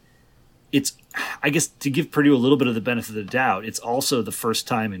 It's, I guess, to give Purdue a little bit of the benefit of the doubt, it's also the first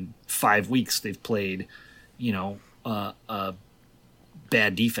time in 5 weeks they've played, a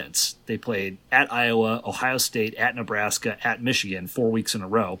bad defense. They played at Iowa, Ohio State, at Nebraska, at Michigan 4 weeks in a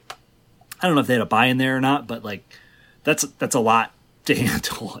row. I don't know if they had a bye in there or not, but that's a lot to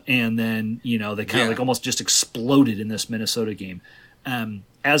handle. And then, they kind of almost just exploded in this Minnesota game.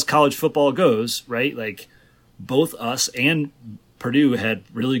 As college football goes, right? Both us and Purdue had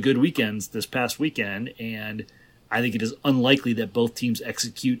really good weekends this past weekend, and I think it is unlikely that both teams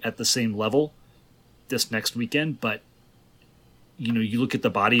execute at the same level this next weekend. But, you look at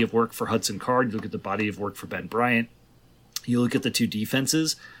the body of work for Hudson Card, you look at the body of work for Ben Bryant, you look at the 2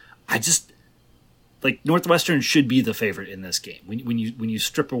 defenses. I just Northwestern should be the favorite in this game. When you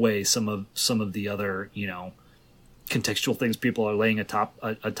strip away some of the other contextual things people are laying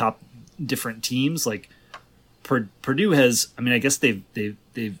atop different teams, Purdue has. I guess they've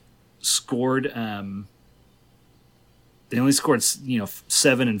scored. They only scored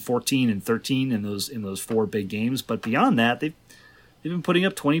 7 and 14 and 13 in those 4 big games, but beyond that they've been putting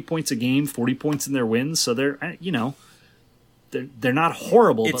up 20 points a game, 40 points in their wins. So they're not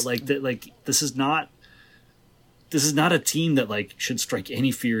horrible, but this is not a team that should strike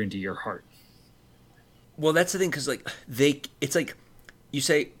any fear into your heart. Well, that's the thing, because you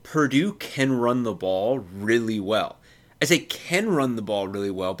say Purdue can run the ball really well. I say can run the ball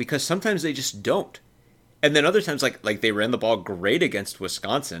really well because sometimes they just don't. And then other times, like they ran the ball great against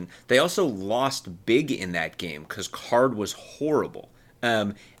Wisconsin. They also lost big in that game because Card was horrible.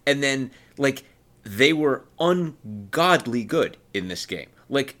 And then, they were ungodly good in this game.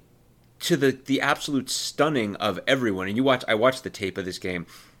 To the absolute stunning of everyone. And I watched the tape of this game.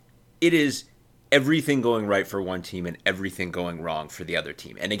 It is everything going right for one team and everything going wrong for the other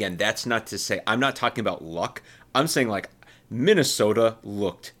team. And again, that's not to say, I'm not talking about luck. I'm saying Minnesota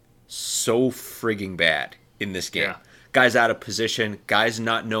looked so frigging bad in this game. Yeah. Guys out of position, guys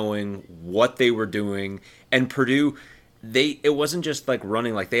not knowing what they were doing. And Purdue, it wasn't just like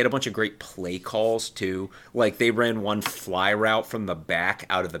running, like they had a bunch of great play calls too. Like they ran one fly route from the back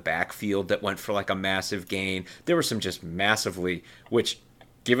out of the backfield that went for like a massive gain. There were some just massively, which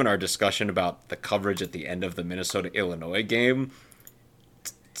given our discussion about the coverage at the end of the Minnesota-Illinois game,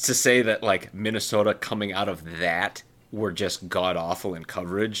 to say that like Minnesota coming out of that were just god awful in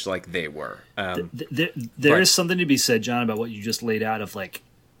coverage, like they were. There is something to be said, John, about what you just laid out of like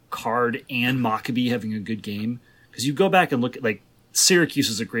Card and Mockabee having a good game. Because you go back and look at, like, Syracuse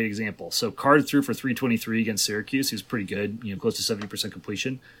is a great example. So Card threw for 323 against Syracuse. He was pretty good, close to 70%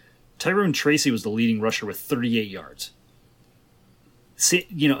 completion. Tyrone Tracy was the leading rusher with 38 yards. See,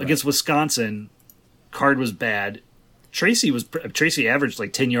 against Wisconsin, Card was bad. Tracy averaged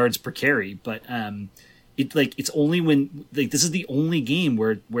like 10 yards per carry, but it's only when this is the only game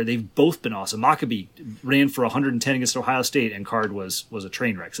where they've both been awesome. Mockabee ran for 110 against Ohio State, and Card was a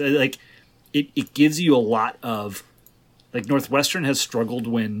train wreck. So it gives you a lot of, like, Northwestern has struggled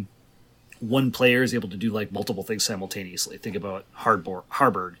when one player is able to do like multiple things simultaneously. Think about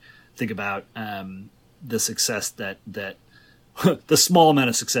Harburg. Think about the success that the small amount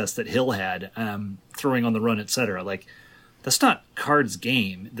of success that Hill had throwing on the run, etc. Like, that's not Card's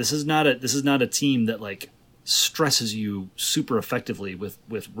game. This is not a team that like stresses you super effectively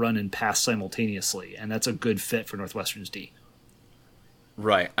with run and pass simultaneously, and that's a good fit for Northwestern's D.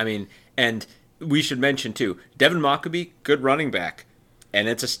 Right. I mean, and we should mention too, Devin Mockabee, good running back, and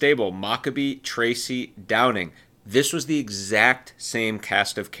it's a stable. Mockabee, Tracy, Downing. This was the exact same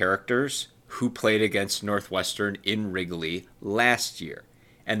cast of characters who played against Northwestern in Wrigley last year,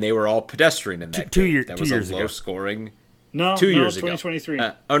 and they were all pedestrian in that game. That was a low scoring. No, 2 years 2023.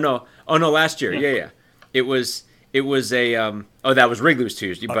 ago. Oh no, last year. Yeah. It was a that was Wrigley was 2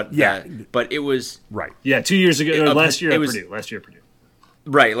 years, but it was right. Yeah, 2 years ago. Last year at Purdue.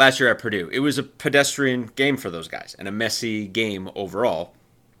 Right, last year at Purdue. It was a pedestrian game for those guys and a messy game overall.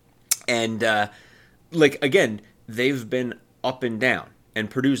 And, again, they've been up and down. And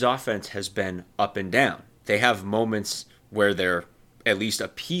Purdue's offense has been up and down. They have moments where at least a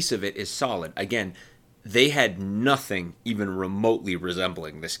piece of it is solid. Again, they had nothing even remotely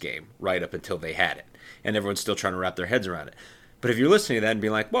resembling this game right up until they had it. And everyone's still trying to wrap their heads around it. But if you're listening to that and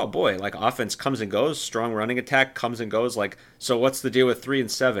being like, well, boy, like offense comes and goes, strong running attack comes and goes, like, so what's the deal with 3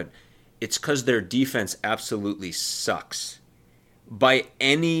 and 7? It's because their defense absolutely sucks. By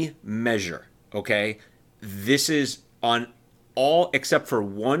any measure, okay? This is on all except for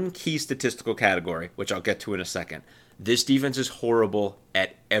one key statistical category, which I'll get to in a second. This defense is horrible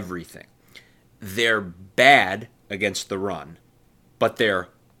at everything. They're bad against the run, but they're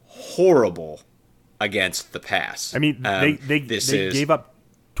horrible against the pass. I mean, they gave up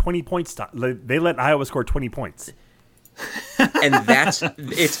 20 points. They let Iowa score 20 points. And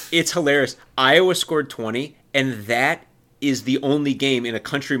it's hilarious. Iowa scored 20, and that is the only game in a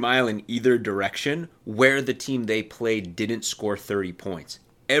country mile in either direction where the team they played didn't score 30 points.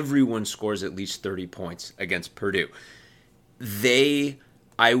 Everyone scores at least 30 points against Purdue.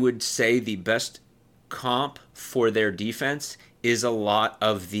 I would say the best comp for their defense is a lot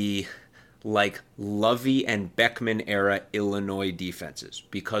of the like Lovey and Beckman era Illinois defenses,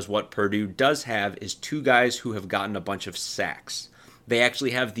 because what Purdue does have is two guys who have gotten a bunch of sacks. They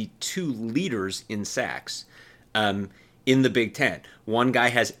actually have the two leaders in sacks in the Big Ten. One guy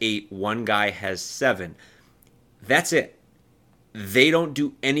has 8, one guy has 7. That's it. They don't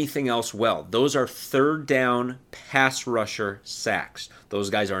do anything else well. Those are third down pass rusher sacks.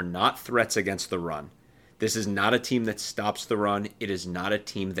 Those guys are not threats against the run. This is not a team that stops the run. It is not a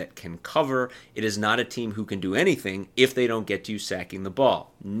team that can cover. It is not a team who can do anything if they don't get you sacking the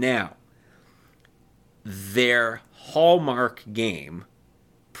ball. Now, their hallmark game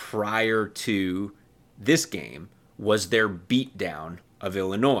prior to this game was their beatdown of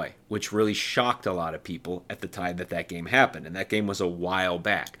Illinois, which really shocked a lot of people at the time that game happened. And that game was a while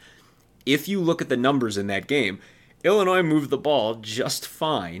back. If you look at the numbers in that game, Illinois moved the ball just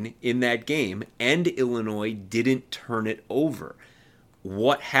fine in that game, and Illinois didn't turn it over.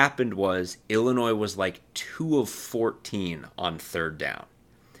 What happened was Illinois was like 2 of 14 on third down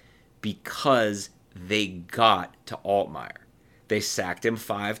because they got to Altmaier. They sacked him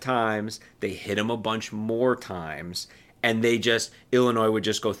 5 times, they hit him a bunch more times, and Illinois would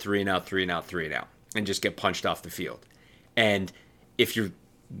just go 3 and out, 3 and out, 3 and out, and just get punched off the field. And if you're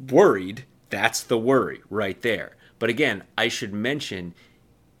worried, that's the worry right there. But again, I should mention,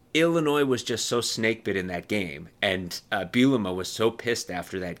 Illinois was just so snakebit in that game, and Bielema was so pissed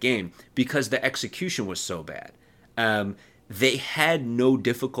after that game because the execution was so bad. They had no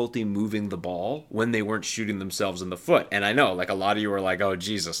difficulty moving the ball when they weren't shooting themselves in the foot. And I know, like, a lot of you are like, oh,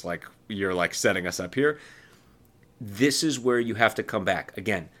 Jesus, like, you're, like, setting us up here. this is where you have to come back.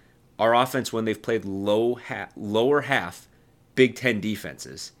 Again, our offense, when they've played lower half Big Ten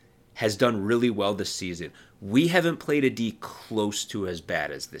defenses, has done really well this season. We haven't played a D close to as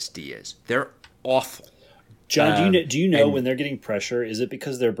bad as this D is. They're awful. John, do you know when they're getting pressure? Is it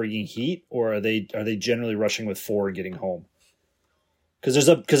because they're bringing heat, or are they generally rushing with 4 and getting home? Because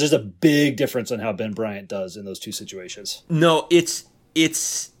there's a big difference on how Ben Bryant does in those two situations. No, it's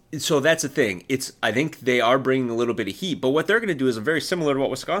so that's the thing. I think they are bringing a little bit of heat, but what they're going to do is very similar to what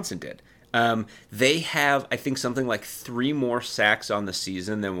Wisconsin did. They have, I think, something like 3 more sacks on the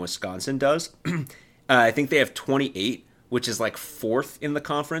season than Wisconsin does. I think they have 28, which is like 4th in the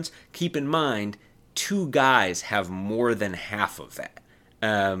conference. Keep in mind, 2 guys have more than half of that.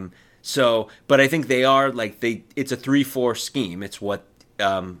 But I think they are it's a 3-4 scheme. It's what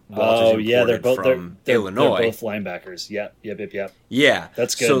Walters imported from Illinois. They're both linebackers. Yep. Yeah,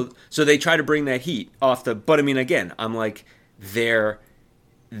 that's good. So they try to bring that heat off the. But I mean, again, I'm like, it's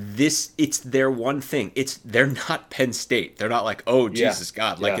their one thing. They're not Penn State. They're not like, oh Jesus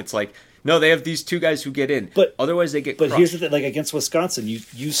God. Like it's like, no, they have these 2 guys who get in. But otherwise they get crushed. Here's the thing, like against Wisconsin,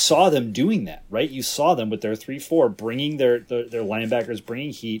 you saw them doing that, right? You saw them with their 3-4 bringing their linebackers,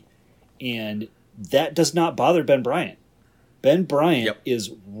 bringing heat, and that does not bother Ben Bryant. Ben Bryant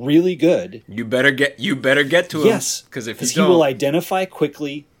is really good. You better get to him. Yes, because he will identify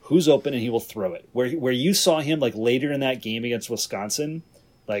quickly who's open and he will throw it. Where you saw him like later in that game against Wisconsin,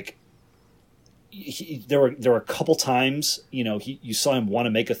 like there were a couple times, you saw him want to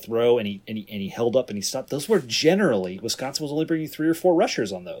make a throw and he held up and he stopped. Those were generally, Wisconsin was only bringing 3 or 4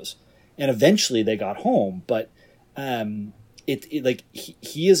 rushers on those, and eventually they got home. But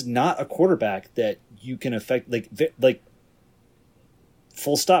he is not a quarterback that you can affect like.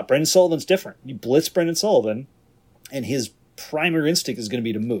 Full stop. Brendan Sullivan's different. You blitz Brendan Sullivan, and his primary instinct is going to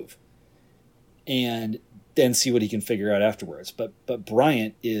be to move, and then see what he can figure out afterwards. But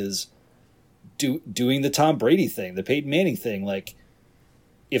Bryant is doing the Tom Brady thing, the Peyton Manning thing. Like,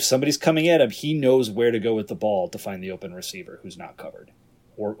 if somebody's coming at him, he knows where to go with the ball to find the open receiver who's not covered,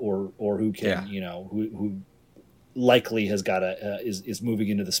 or who can who likely has got is moving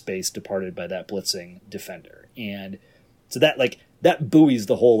into the space departed by that blitzing defender, and so that buoys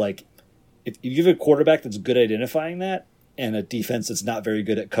the whole, like, if you have a quarterback that's good at identifying that and a defense that's not very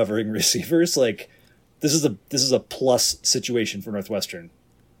good at covering receivers, like, this is a plus situation for Northwestern.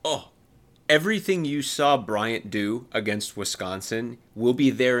 Oh, everything you saw Bryant do against Wisconsin will be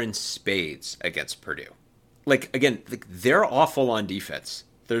there in spades against Purdue. Like, again, they're awful on defense.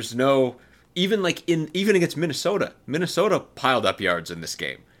 There's no even against Minnesota. Minnesota piled up yards in this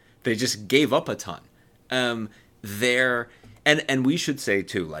game. They just gave up a ton. And we should say,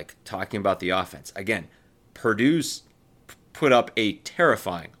 too, like, talking about the offense, again, Purdue's put up a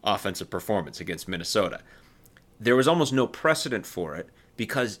terrifying offensive performance against Minnesota. There was almost no precedent for it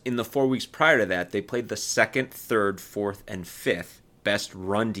because in the 4 weeks prior to that, they played the 2nd, 3rd, 4th, and 5th best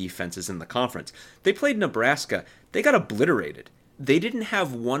run defenses in the conference. They played Nebraska. They got obliterated. They didn't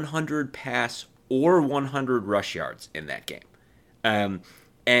have 100 pass or 100 rush yards in that game.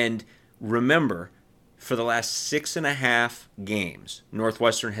 And remember, for the last 6.5 games,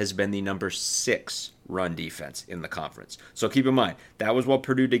 Northwestern has been the number 6 run defense in the conference. So keep in mind, that was what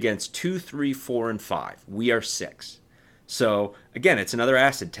Purdue did against 2, 3, 4, and 5. We are 6. So again, it's another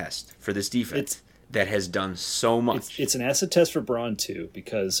acid test for this defense that has done so much. It's an acid test for Braun too,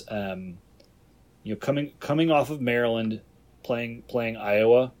 because coming off of Maryland, playing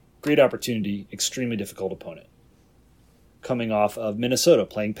Iowa, great opportunity, extremely difficult opponent. Coming off of Minnesota,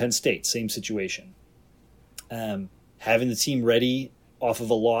 playing Penn State, same situation. Having the team ready off of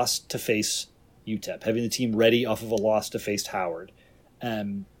a loss to face UTEP, having the team ready off of a loss to face Howard.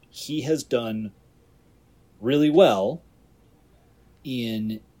 He has done really well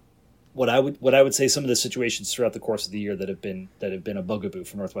in what I would say some of the situations throughout the course of the year that have been a bugaboo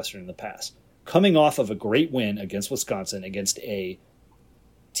for Northwestern in the past. Coming off of a great win against Wisconsin, against a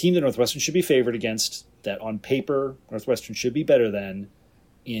team that Northwestern should be favored against, that on paper Northwestern should be better than,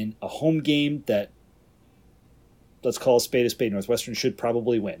 in a home game that, let's call a spade, Northwestern should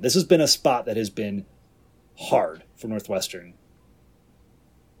probably win. This has been a spot that has been hard for Northwestern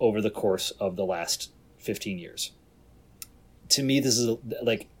over the course of the last 15 years. To me, this is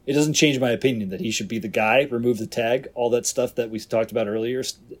it doesn't change my opinion that he should be the guy, remove the tag, all that stuff that we talked about earlier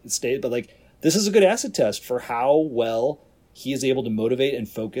stayed. But this is a good acid test for how well he is able to motivate and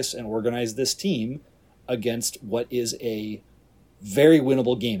focus and organize this team against what is a very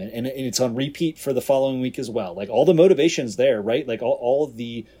winnable game, and it's on repeat for the following week as well. Like, all the motivation's there, right? Like, all of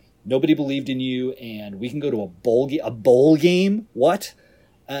the nobody believed in you, and we can go to a bowl game. What?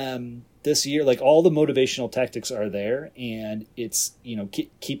 this year. Like, all the motivational tactics are there, and it's,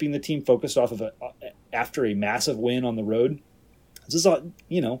 keeping the team focused off of after a massive win on the road. This is all,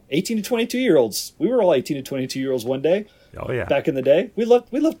 18 to 22 year olds. We were all 18 to 22 year olds one day. Oh yeah. Back in the day, we loved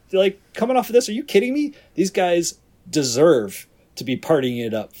like coming off of this. Are you kidding me? These guys deserve to be partying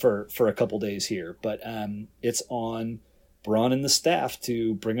it up for a couple days here, but it's on Braun and the staff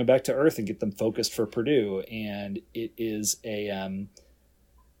to bring them back to earth and get them focused for Purdue. And it is it'll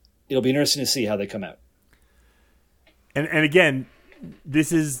be interesting to see how they come out. And again,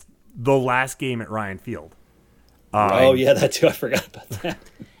 this is the last game at Ryan Field. Oh yeah, that too. I forgot about that.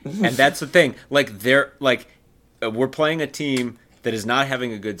 And that's the thing. We're playing a team that is not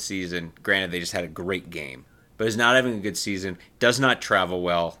having a good season. Granted, they just had a great game, but is not having a good season. Does not travel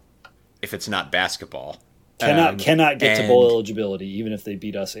well if it's not basketball. Cannot get to bowl eligibility, even if they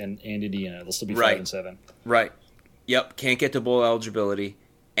beat us and Indiana. They'll still be 5-7. Right. Yep. Can't get to bowl eligibility,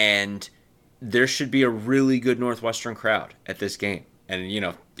 and there should be a really good Northwestern crowd at this game. And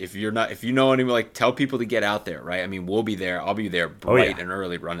if you know anyone, tell people to get out there, right? I mean, we'll be there. I'll be there bright and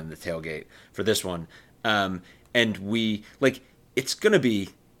early, running the tailgate for this one. And we it's gonna be,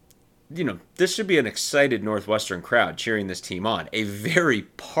 this should be an excited Northwestern crowd cheering this team on. A very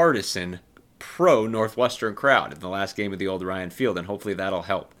partisan, pro Northwestern crowd in the last game of the old Ryan Field, and hopefully that'll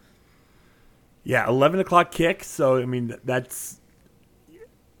help. Yeah, 11:00 kick. So I mean, that's.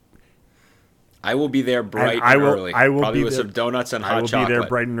 I will be there bright and early. I will probably be with there, some donuts and hot chocolate. I will be there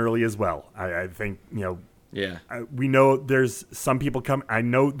bright and early as well. I think Yeah. We know there's some people I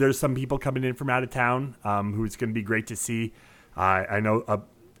know there's some people coming in from out of town who's going to be great to see. I know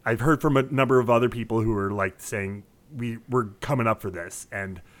I've heard from a number of other people who are saying we're coming up for this,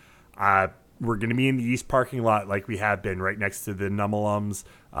 and we're going to be in the East parking lot like we have been, right next to the Num alums,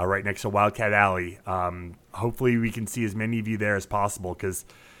 right next to Wildcat Alley. Hopefully we can see as many of you there as possible, because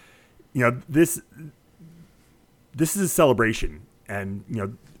this is a celebration,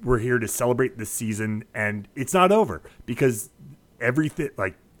 and we're here to celebrate this season, and it's not over, because everything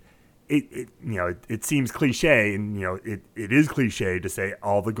it seems cliche, and it is cliche to say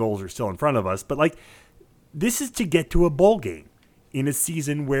all the goals are still in front of us, but this is to get to a bowl game in a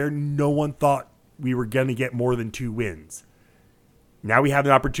season where no one thought we were going to get more than 2 wins. Now we have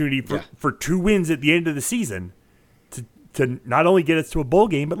an opportunity for 2 wins at the end of the season to not only get us to a bowl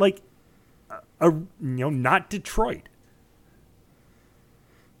game, but not Detroit.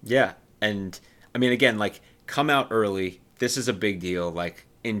 Yeah, and I mean, again, come out early. This is a big deal.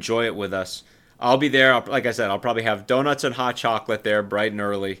 Enjoy it with us. I'll be there. Like I said, I'll probably have donuts and hot chocolate there bright and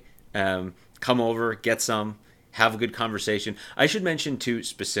early. Come over, get some, have a good conversation. I should mention, too,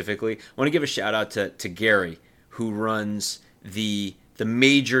 specifically, I want to give a shout out to Gary, who runs the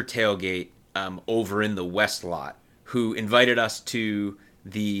major tailgate over in the West Lot, who invited us to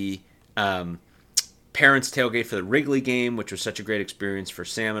the parents' tailgate for the Wrigley game, which was such a great experience for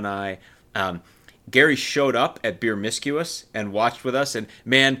Sam and I. Gary showed up at Beer Miscuous and watched with us, and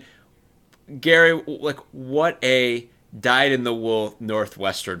man, Gary, what a dyed-in-the-wool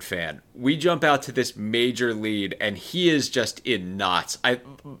Northwestern fan. We jump out to this major lead, and he is just in knots.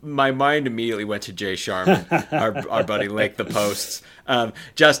 My mind immediately went to Jay Sharman, our buddy Lake the Posts.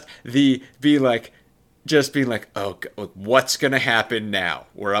 Just being like, oh, what's going to happen now?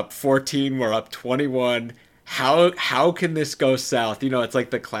 We're up 14, we're up 21. How can this go south? It's like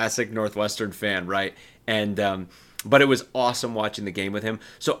the classic Northwestern fan, right? And but it was awesome watching the game with him.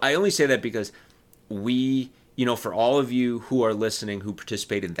 So I only say that because for all of you who are listening who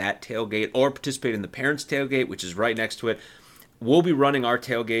participate in that tailgate or participate in the parents' tailgate, which is right next to it, we'll be running our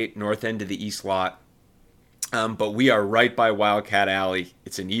tailgate north end to the East Lot. But we are right by Wildcat Alley.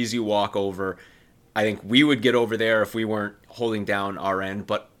 It's an easy walk over. I think we would get over there if we weren't holding down our end,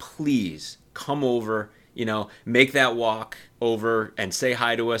 but please come over, make that walk over and say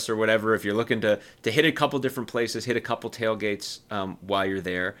hi to us or whatever. If you're looking to hit a couple different places, hit a couple tailgates while you're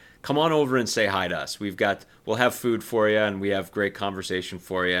there, come on over and say hi to us. We'll have food for you, and we have great conversation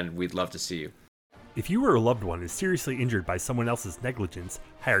for you, and we'd love to see you. If you or a loved one is seriously injured by someone else's negligence,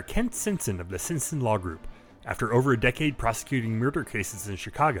 hire Kent Simpson of the Simpson Law Group. After over a decade prosecuting murder cases in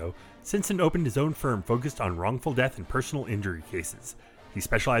Chicago, Simpson opened his own firm focused on wrongful death and personal injury cases. He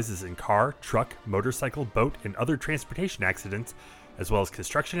specializes in car, truck, motorcycle, boat, and other transportation accidents, as well as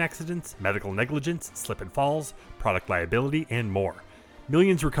construction accidents, medical negligence, slip and falls, product liability, and more.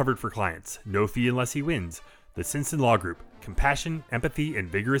 Millions recovered for clients, no fee unless he wins. The Simpson Law Group, compassion, empathy, and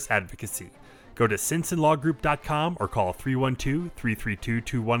vigorous advocacy. Go to simpsonlawgroup.com or call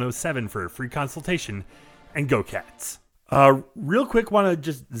 312-332-2107 for a free consultation. And go Cats. Real quick, want to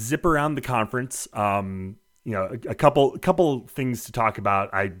just zip around the conference. a couple things to talk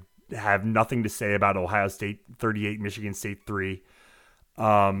about. I have nothing to say about Ohio State 38, Michigan State 3.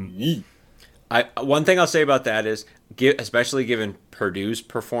 One thing I'll say about that is, especially given Purdue's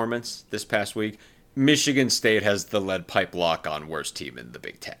performance this past week, Michigan State has the lead pipe lock on worst team in the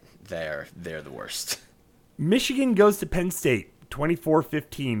Big Ten. They're the worst. Michigan goes to Penn State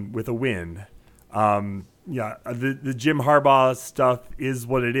 24-15 with a win. The Jim Harbaugh stuff is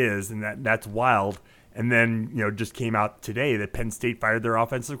what it is, and that's wild. And then just came out today that Penn State fired their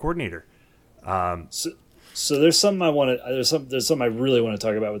offensive coordinator. So there's something there's something I really want to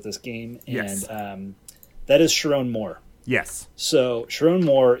talk about with this game, and yes. That is Sharon Moore. Yes. So Sharon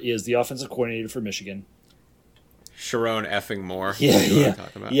Moore is the offensive coordinator for Michigan. Sharon effing Moore.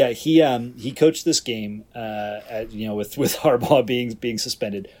 Yeah. He coached this game, with Harbaugh being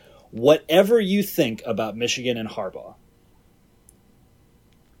suspended. Whatever you think about Michigan and Harbaugh,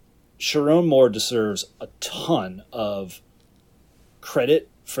 Sharon Moore deserves a ton of credit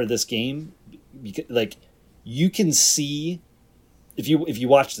for this game. Like, you can see if you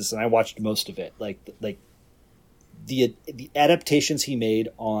watch this, and I watched most of it, like the adaptations he made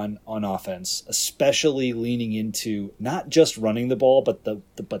on offense, especially leaning into not just running the ball, but the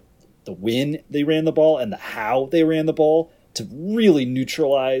when they ran the ball and the how they ran the ball to really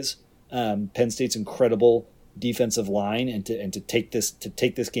neutralize Penn State's incredible defensive line and to take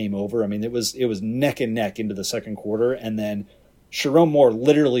this game over. I mean, it was neck and neck into the second quarter, and then Sharon Moore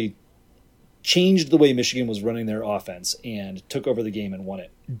literally changed the way Michigan was running their offense and took over the game and won it.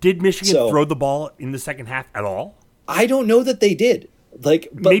 Did Michigan throw the ball in the second half at all? I don't know that they did. They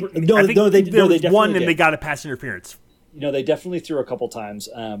definitely one, and did. They got a pass interference. They definitely threw a couple times.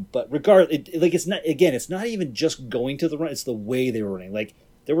 But it's not even just going to the run; it's the way they were running. Like,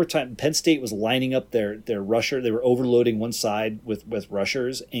 there were times Penn State was lining up their rusher. They were overloading one side with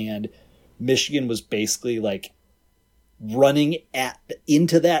rushers, and Michigan was basically like running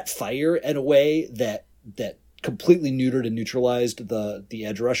into that fire in a way that completely neutered and neutralized the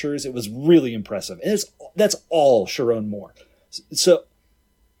edge rushers. It was really impressive, and that's all Sharon Moore. So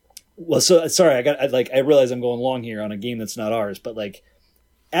sorry, I realize I'm going long here on a game that's not ours, but like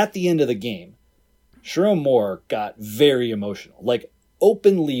at the end of the game, Sharon Moore got very emotional, like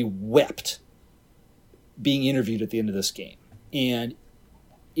openly wept being interviewed at the end of this game, and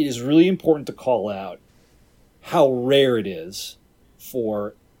it is really important to call out how rare it is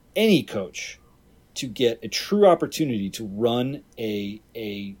for any coach to get a true opportunity to run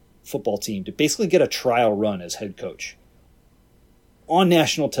a football team, to basically get a trial run as head coach on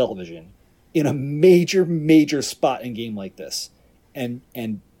national television in a major spot in game like this, and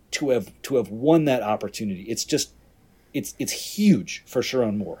to have won that opportunity. It's huge for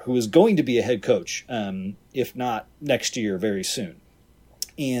Sharon Moore, who is going to be a head coach, if not next year, very soon.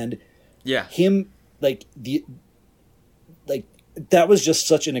 And that was just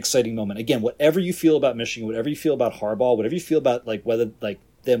such an exciting moment. Again, whatever you feel about Michigan, whatever you feel about Harbaugh, whatever you feel about like whether like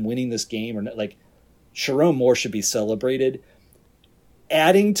them winning this game or not, like Sharon Moore should be celebrated.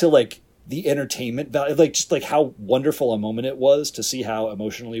 Adding to like the entertainment value, like just like how wonderful a moment it was to see how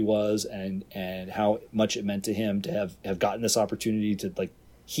emotional he was and how much it meant to him to have gotten this opportunity to, like,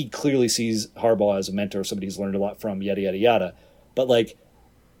 he clearly sees Harbaugh as a mentor, somebody he's learned a lot from, yada yada yada. But like,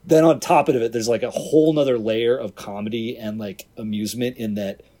 then on top of it, there's like a whole nother layer of comedy and like amusement in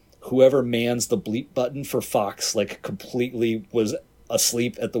that whoever mans the bleep button for Fox like completely was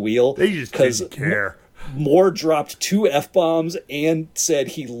asleep at the wheel. They just didn't care. Moore dropped 2 F-bombs and said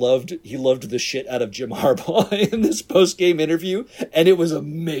he loved the shit out of Jim Harbaugh in this post-game interview, and it was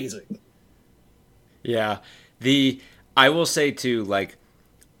amazing. Yeah. I will say too, like,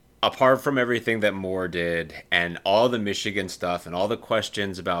 apart from everything that Moore did and all the Michigan stuff and all the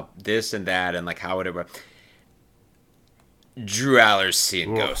questions about this and that and like how it ever, Drew Aller's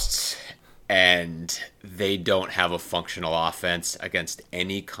seeing ghosts, and they don't have a functional offense against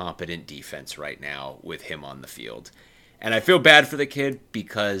any competent defense right now with him on the field. And I feel bad for the kid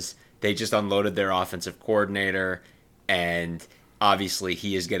because they just unloaded their offensive coordinator, and obviously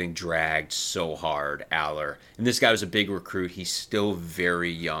he is getting dragged so hard, Aller. And this guy was a big recruit. He's still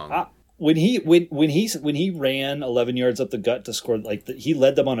very young. When he ran 11 yards up the gut to score, like he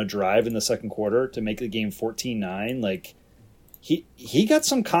led them on a drive in the second quarter to make the game 14-9. Like he got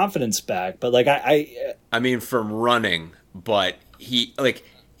some confidence back, but like I mean from running, but he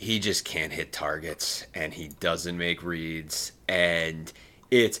just can't hit targets and he doesn't make reads, and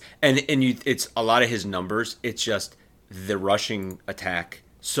it's a lot of his numbers. It's just the rushing attack.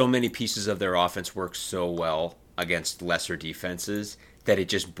 So many pieces of their offense work so well against lesser defenses that it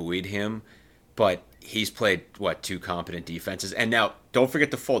just buoyed him. But he's played 2 competent defenses, and now don't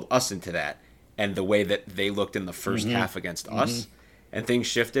forget to fold us into that. and the way that they looked in the first half against us, and things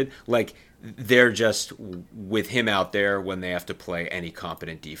shifted. Like, they're just, with him out there, when they have to play any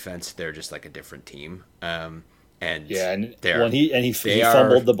competent defense, they're just like a different team. He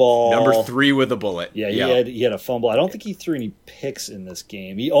fumbled the ball. Number 3 with a bullet. Yeah, he had a fumble. I don't think he threw any picks in this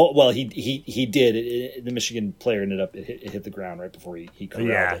game. He did. The Michigan player ended up it hit the ground right before he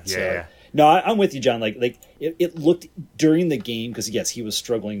corralled it. So, no, I'm with you, John. Like it looked during the game, because yes, he was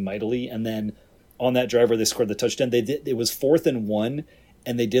struggling mightily, and then on that drive where they scored the touchdown, it was 4th and 1,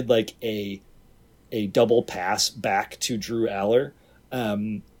 and they did like a double pass back to Drew Aller,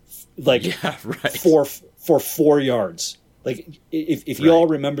 for 4 yards. Like, if you all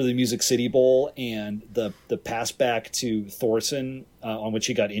remember the Music City Bowl and the pass back to Thorson on which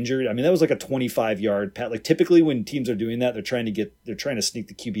he got injured, I mean, that was like a 25-yard pass. Like, typically when teams are doing that, they're trying to sneak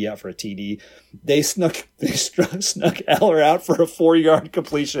the QB out for a TD. They snuck Aller out for a 4-yard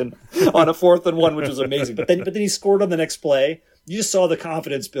completion on a 4th and 1, which was amazing. But then he scored on the next play. You just saw the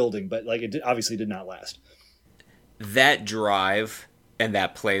confidence building, but like it obviously did not last. That drive and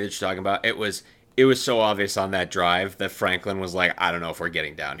that play that you're talking about, it was so obvious on that drive that Franklin was like, I don't know if we're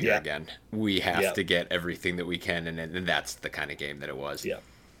getting down here again. We have to get everything that we can, and that's the kind of game that it was. Yeah.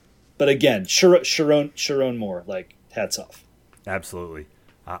 But again, Sharon Moore, like, hats off. Absolutely.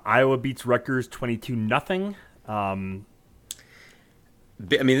 Iowa beats Rutgers 22-0. I mean,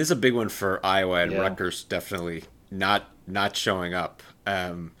 this is a big one for Iowa, and Rutgers definitely not showing up.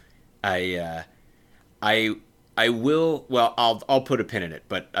 I will. Well, I'll put a pin in it.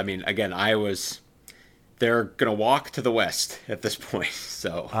 But I mean, again, they're gonna walk to the West at this point.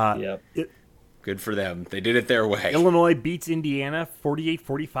 So good for them. They did it their way. Illinois beats Indiana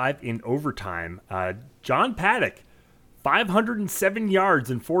 48-45 in overtime. John Paddock, 507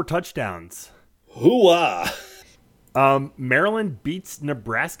 yards and 4 touchdowns. Hoo-ah! Maryland beats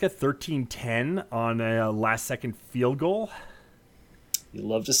Nebraska 13-10 on a last-second field goal. You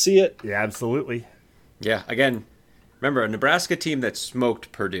love to see it. Yeah, absolutely. Yeah, again, remember, a Nebraska team that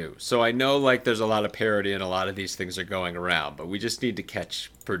smoked Purdue. So I know, like, there's a lot of parity and a lot of these things are going around, but we just need to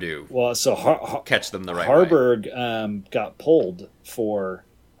catch Purdue. Well, so catch them the right Harburg got pulled for,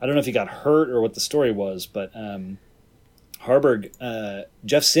 I don't know if he got hurt or what the story was, but Harburg,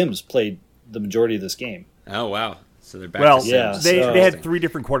 Jeff Sims played the majority of this game. Oh, wow. So they're back to Sims. They had 3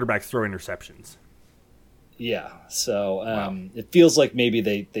 different quarterbacks throw interceptions. Yeah, so It feels like maybe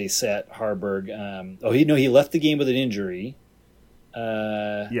they sat Harburg. He left the game with an injury.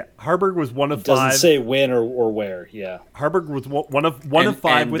 Harburg was one of 5. Doesn't say when or where. Yeah, Harburg was one of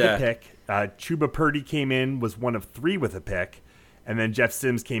 5 with a pick. Chuba Purdy came in, was one of 3 with a pick, and then Jeff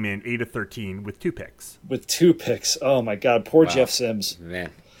Sims came in 8 of 13 with 2 picks. With 2 picks. Oh my God, poor Jeff Sims. Man,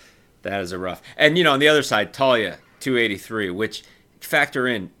 that is a rough. And on the other side, Talia 283, which. Factor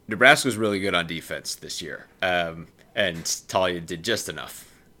in, Nebraska's really good on defense this year, and Talia did just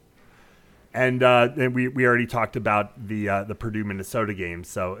enough. And we already talked about the Purdue Minnesota game,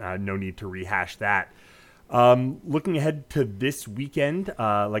 so no need to rehash that. Looking ahead to this weekend,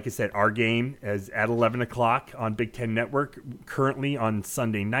 like I said, our game is at 11 o'clock on Big Ten Network. Currently on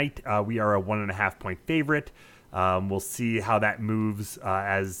Sunday night, we are a 1.5 point favorite. We'll see how that moves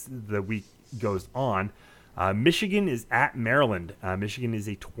as the week goes on. Michigan is at Maryland. Michigan is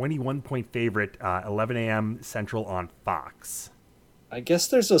a 21-point favorite, 11 a.m. Central on Fox. I guess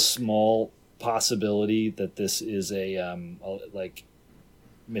there's a small possibility that this is like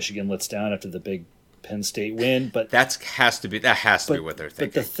Michigan lets down after the big Penn State win, but that has to be what they're thinking.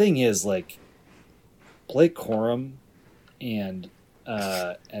 But the thing is, like, Blake Corum and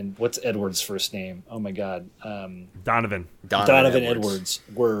what's Edwards' first name? Oh my God, Donovan Edwards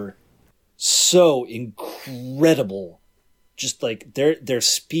were so incredible, just like their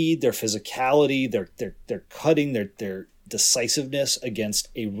speed, their physicality, their cutting, their decisiveness against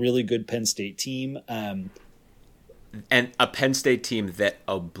a really good Penn State team, and a Penn State team that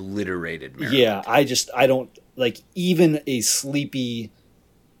obliterated Maryland. Yeah, I don't like, even a sleepy,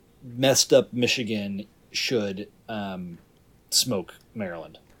 messed up Michigan should smoke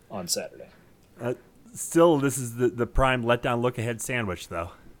Maryland on Saturday. Still, this is the prime letdown look ahead sandwich, though.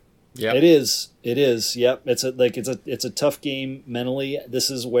 Yeah, it is. Yep, it's a tough game mentally. This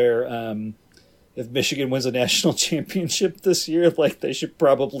is where if Michigan wins a national championship this year, like, they should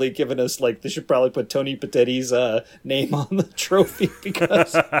probably put Tony Petitti's name on the trophy,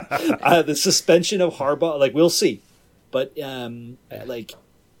 because the suspension of Harbaugh, like, we'll see, but it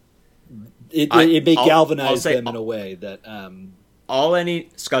may galvanize them in a way that all any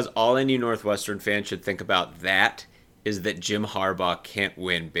Northwestern fan should think about that is that Jim Harbaugh can't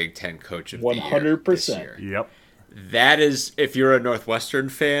win Big Ten Coach of the Year 100%. this year. Yep. That is, if you're a Northwestern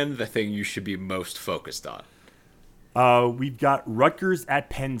fan, the thing you should be most focused on. We've got Rutgers at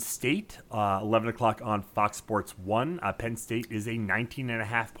Penn State, 11 o'clock on Fox Sports 1. Penn State is a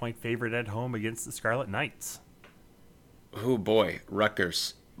 19.5-point favorite at home against the Scarlet Knights. Oh, boy.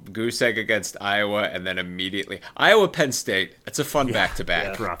 Rutgers. Goose egg against Iowa, and then immediately Iowa, Penn State. It's a fun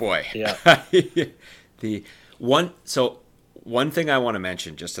back-to-back. Yeah. Boy. Yeah. One thing I want to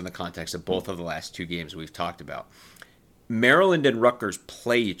mention, just in the context of both of the last two games we've talked about, Maryland and Rutgers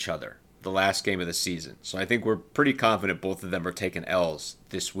play each other the last game of the season. So I think we're pretty confident both of them are taking L's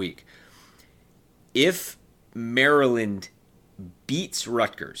this week. If Maryland beats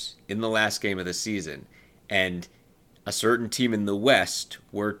Rutgers in the last game of the season and a certain team in the West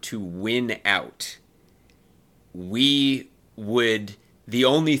were to win out, the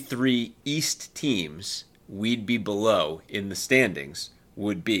only three East teams we'd be below in the standings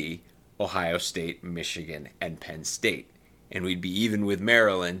would be Ohio State, Michigan, and Penn State. And we'd be even with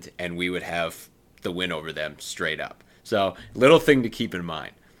Maryland, and we would have the win over them straight up. So, little thing to keep in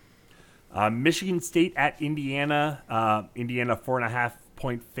mind. Michigan State at Indiana. Indiana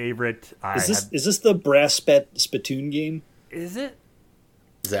 4.5-point favorite. Is this the brass spittoon game? Is it?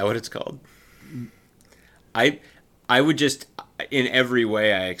 Is that what it's called? I would just, in every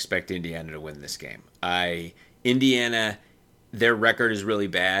way, I expect Indiana to win this game. Indiana, their record is really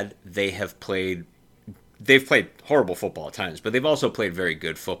bad. They've played horrible football at times, but they've also played very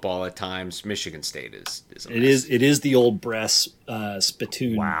good football at times. Michigan State is it is the old brass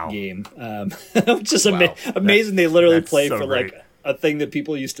spittoon game, which is amazing. They literally play for great. Like a thing that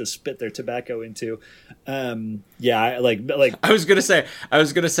people used to spit their tobacco into. Like I was gonna say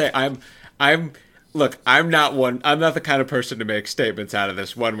Look, I'm not the kind of person to make statements out of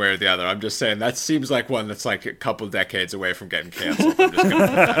this one way or the other. I'm just saying that seems like one that's like a couple decades away from getting canceled.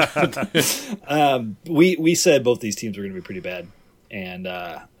 I'm just we said both these teams were going to be pretty bad, and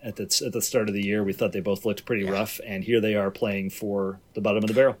at the start of the year, we thought they both looked pretty rough, and here they are playing for the bottom of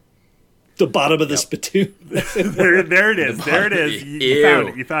the barrel, the bottom of the spittoon. there it is. There it is.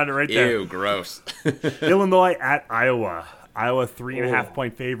 You found it right there. Ew, gross. Illinois at Iowa. Iowa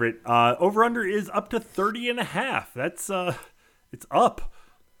 3.5-point favorite. Over under is up to 30.5. That's it's up.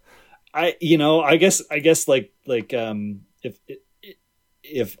 I guess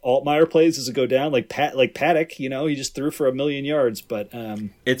if Altmaier plays, does it go down like Paddock? He just threw for 1,000,000 yards, but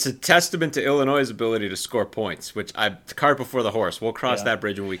it's a testament to Illinois' ability to score points. Which the cart before the horse. We'll cross that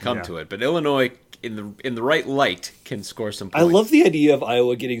bridge when we come to it. But Illinois, in the right light, can score some points. I love the idea of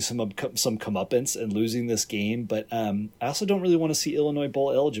Iowa getting some comeuppance and losing this game, but I also don't really want to see Illinois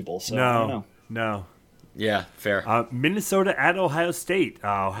bowl eligible. So I don't know. No. Yeah, fair. Minnesota at Ohio State.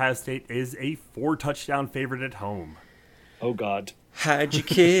 Ohio State is a 4-touchdown favorite at home. Oh God. Hide your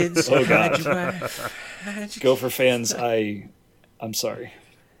kids. Oh God. Gopher fans, I'm sorry.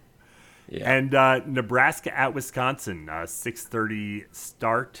 Yeah. And Nebraska at Wisconsin, 6:30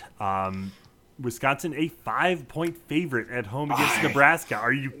 start. Wisconsin a 5-point favorite at home against Nebraska.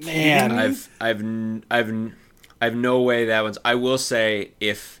 Are you kidding me? I've no way that one's. I will say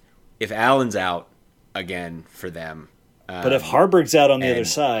if Allen's out again for them. But if Harburg's out on the other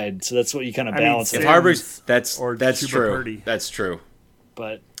side, so that's what you kind of balance. If Harburg's, that's true. Purdy. That's true.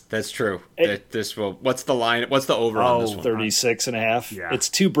 But that's true. This will. What's the line? What's the over on this one? 36.5. Yeah. It's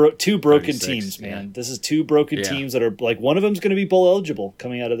two broken teams, man. Yeah. This is two broken teams that are like one of them's going to be bowl eligible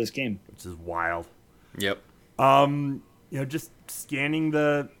coming out of this game, which is wild. Yep. Just scanning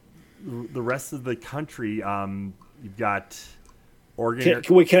the rest of the country. You've got Oregon.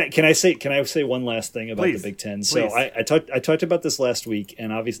 Can I say one last thing about the Big Ten? So I talked about this last week,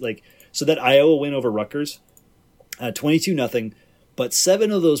 and obviously, so that Iowa win over Rutgers, 22-0, but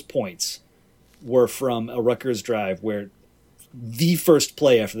 7 of those points were from a Rutgers drive where the first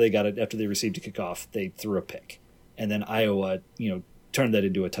play after they received a kickoff, they threw a pick, and then Iowa, turned that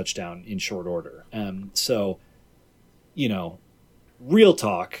into a touchdown in short order. So, real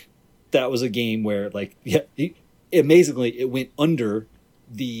talk, that was a game where amazingly, it went under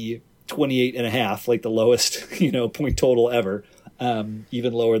the 28.5, like the lowest, point total ever,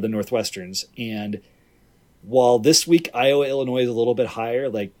 even lower than Northwestern's. And while this week Iowa Illinois is a little bit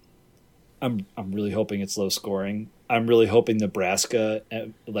higher, I'm really hoping it's low scoring. I'm really hoping Nebraska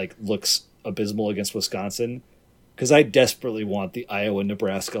looks abysmal against Wisconsin, because I desperately want the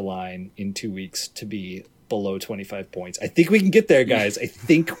Iowa-Nebraska line in 2 weeks to be below 25 points. I think we can get there, guys. I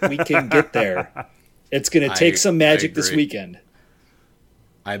think we can get there. It's going to take some magic this weekend.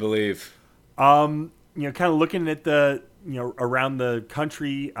 I believe. Kind of looking at the, around the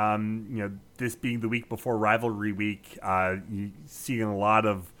country, this being the week before rivalry week, you seeing a lot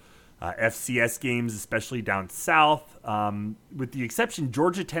of FCS games, especially down south, with the exception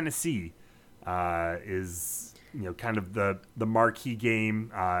Georgia-Tennessee is kind of the marquee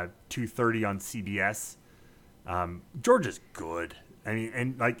game, 2:30 on CBS. Georgia's good. I mean,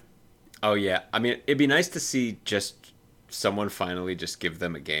 and like, oh yeah, I mean, it'd be nice to see just someone finally just give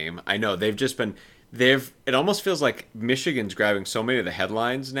them a game. I know they've just been. It almost feels like Michigan's grabbing so many of the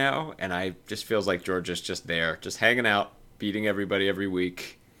headlines now, and I just feels like Georgia's just there, just hanging out, beating everybody every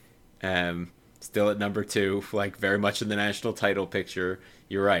week. Still at number 2, like very much in the national title picture.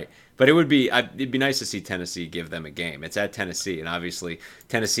 You're right, but it'd be nice to see Tennessee give them a game. It's at Tennessee, and obviously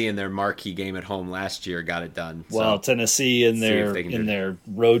Tennessee in their marquee game at home last year got it done. Well, so Tennessee in their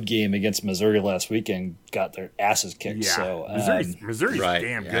road game against Missouri last weekend got their asses kicked. Yeah, so Missouri's right,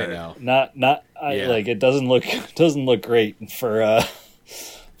 damn yeah, good. I know. Like it doesn't look great for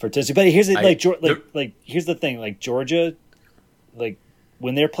Tennessee. But here's here's the thing, like Georgia, like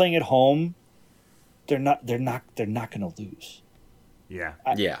when they're playing at home, they're not going to lose. Yeah.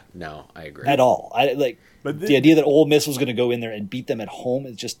 No, I agree. At all. But the idea that Ole Miss was going to go in there and beat them at home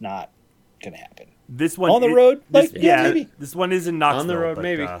is just not going to happen. This one on the road, maybe. This one is in Knoxville. On the road, but,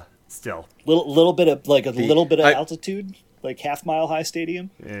 maybe. Still, little bit of little bit of altitude, like Half Mile High Stadium.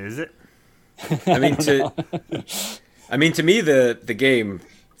 Is it? I mean, to me, the game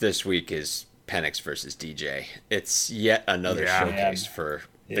this week is Penix versus DJ. It's yet another showcase for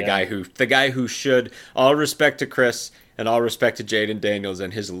the guy who should, all respect to Chris and all respect to Jaden Daniels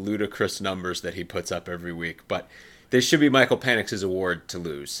and his ludicrous numbers that he puts up every week, but this should be Michael Penix's award to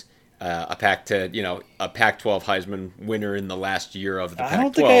lose. A Pac-12 Heisman winner in the last year of the Pac-12. I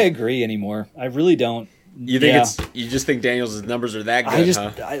don't think I agree anymore. I really don't. You think you just think Daniels' numbers are that good?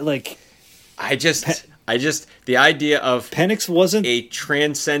 The idea of Penix wasn't a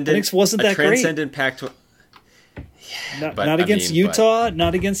transcendent. Penix wasn't that transcendent great. Pac-12. Not against Utah.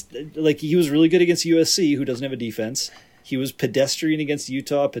 Not against he was really good against USC, who doesn't have a defense. He was pedestrian against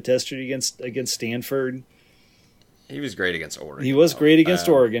Utah, pedestrian against Stanford. He was great against Oregon. He was great against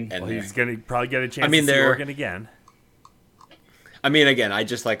Oregon. And he's going to probably get a chance to see Oregon again. I mean, again, I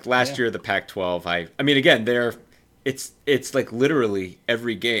just like last year the Pac-12. I mean, again, it's like literally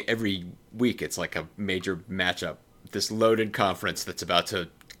every game, every week, it's like a major matchup. This loaded conference that's about to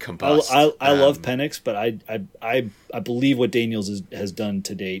combust. I love Penix, but I believe what Daniels has done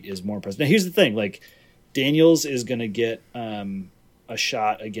to date is more impressive. Now, here's the thing: like Daniels is going to get a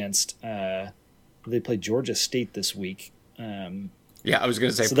shot against. They play Georgia State this week. Yeah, I was going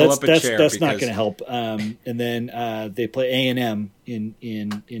to say, so pull up a chair. That's not going to help. And then they play A&M in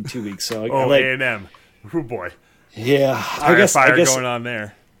 2 weeks. So A&M. Oh boy. Yeah, I guess going on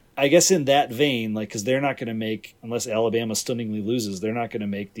there. I guess in that vein, because they're not going to make, unless Alabama stunningly loses, they're not going to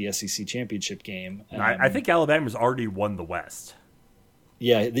make the SEC championship game. I think Alabama's already won the West.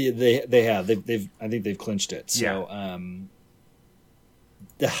 Yeah, they have. I think they've clinched it. So,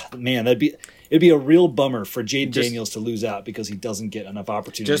 man, it'd be a real bummer for Jaden Daniels to lose out because he doesn't get enough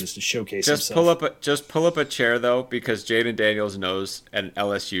opportunities to showcase himself. Just pull up a chair though, because Jaden Daniels knows and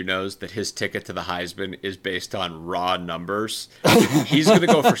LSU knows that his ticket to the Heisman is based on raw numbers. He's going to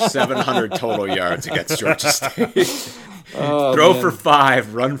go for 700 total yards against Georgia State. Throw for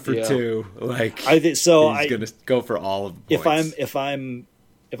 5, run for 2. He's going to go for all of the points. If I'm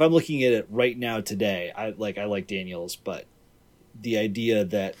looking at it right now today, I like Daniels, but the idea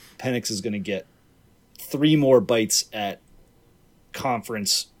that Penix is going to get 3 more bites at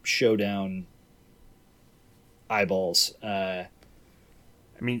conference showdown eyeballs. I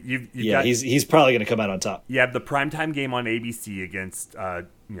mean, he's probably going to come out on top. You have the primetime game on ABC against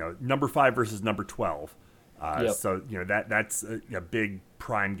number 5 versus number 12. So that's a big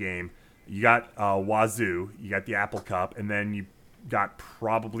prime game. You got Wazoo, you got the Apple Cup, and then you got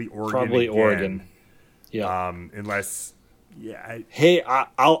probably Oregon. Yeah. Unless. Yeah. Hey,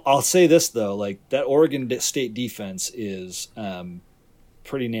 I'll say this though, that Oregon State defense is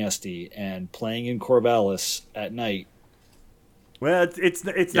pretty nasty, and playing in Corvallis at night. Well, it's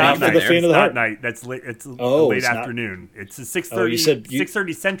not night. It's not night. That's late. It's late afternoon. It's a 6:30.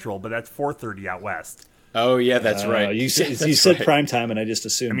 6:30 Central, but that's 4:30 out west. Oh yeah, that's right. You said prime time, and I just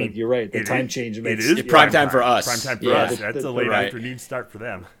assumed. But you're right. The time change makes it is prime time for us. Prime time for us. That's a late afternoon start for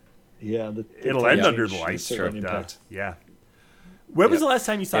them. Yeah, it'll end under the lights. Yeah. When was the last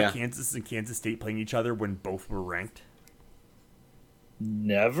time you saw Kansas and Kansas State playing each other when both were ranked?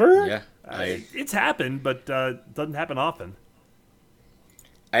 Never. Yeah, it's happened, but doesn't happen often.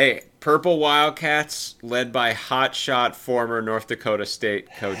 Purple Wildcats led by hotshot former North Dakota State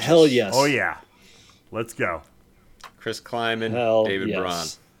coaches. Hell yes. Oh yeah. Let's go. Chris Kleiman, David Braun.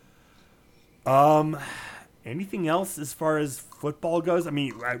 Anything else as far as football goes? I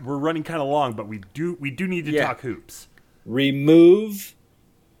mean, we're running kind of long, but we do need to talk hoops. Remove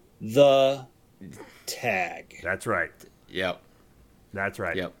the tag. That's right. Yep. That's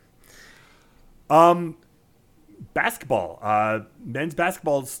right. Yep. Basketball. Men's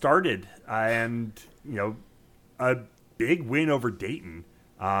basketball started, and a big win over Dayton.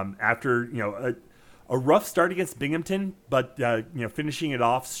 After a rough start against Binghamton, but finishing it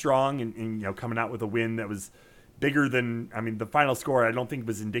off strong and coming out with a win that was bigger than, the final score. I don't think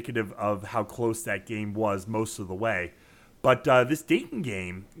was indicative of how close that game was most of the way. But this Dayton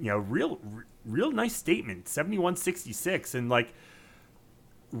game, real nice statement, 71-66, and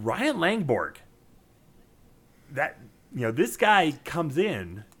Ryan Langborg. That this guy comes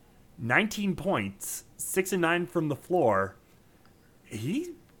in, 19 points, 6 and 9 from the floor. He's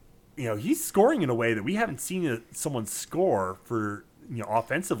scoring in a way that we haven't seen someone score for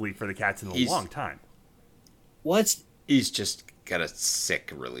offensively for the Cats in a long time. He's just got a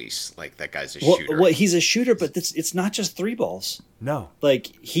sick release. Like, that guy's a shooter. Well, he's a shooter, but it's not just three balls. No, right.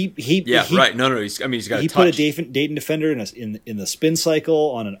 No. He's got. He put a Dayton defender in the spin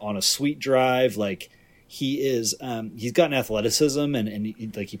cycle on a sweet drive. Like, he is. He's got an athleticism and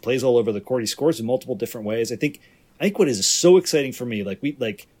he plays all over the court. He scores in multiple different ways. I think what is so exciting for me,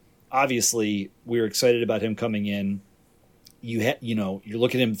 obviously we were excited about him coming in. You're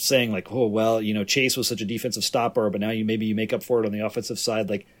looking at him saying Chase was such a defensive stopper, but now you make up for it on the offensive side.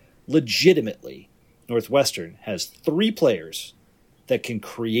 Like, legitimately, Northwestern has 3 players that can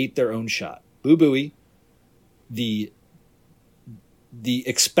create their own shot. Boo Buie, the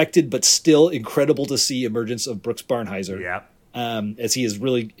expected but still incredible to see emergence of Brooks Barnheiser. Yeah. As he is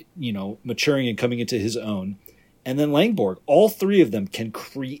really, maturing and coming into his own. And then Langborg. All 3 of them can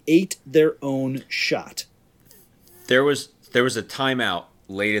create their own shot. There was a timeout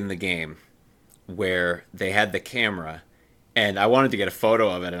late in the game where they had the camera, and I wanted to get a photo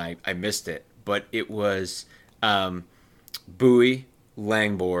of it, and I missed it. But it was Bowie,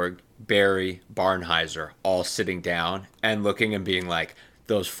 Langborg, Barry, Barnheiser all sitting down and looking and being like,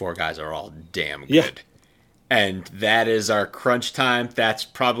 those 4 guys are all damn good. Yeah. And that is our crunch time. That's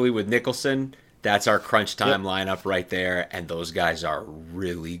probably with Nicholson. That's our crunch time lineup right there, and those guys are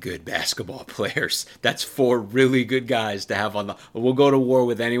really good basketball players. That's 4 really good guys to have on the. We'll go to war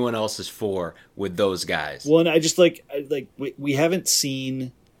with anyone else's 4 with those guys. Well, and I just we haven't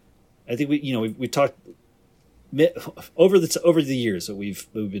seen. I think we talked over the years that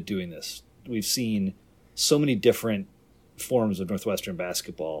we've been doing this. We've seen so many different forms of Northwestern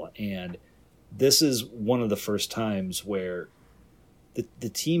basketball, and this is one of the first times where the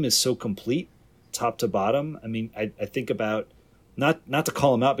team is so complete. Top to bottom. I mean, I think about not to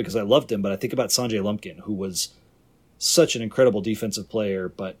call him out because I loved him, but I think about Sanjay Lumpkin, who was such an incredible defensive player,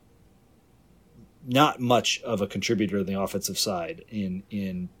 but not much of a contributor on the offensive side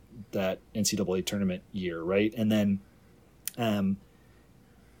in that NCAA tournament year, right? And then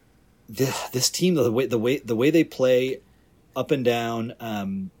this team, the way they play up and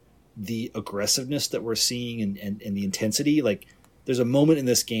down, the aggressiveness that we're seeing and the intensity, there's a moment in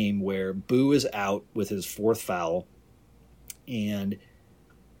this game where Boo is out with his 4th foul, and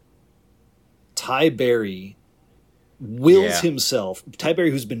Ty Berry wills himself. Ty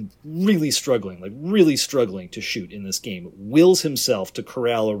Berry, who's been really struggling to shoot in this game, wills himself to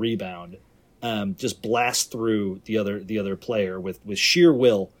corral a rebound, just blast through the other player with sheer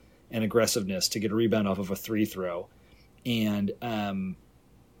will and aggressiveness to get a rebound off of a 3 throw, and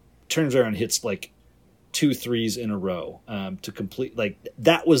turns around and hits 2 threes in a row to complete.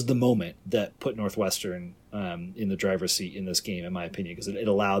 That was the moment that put Northwestern in the driver's seat in this game, in my opinion, because it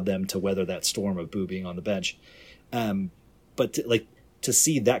allowed them to weather that storm of Boo being on the bench. But to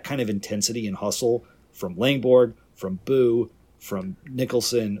see that kind of intensity and hustle from Langborg, from Boo, from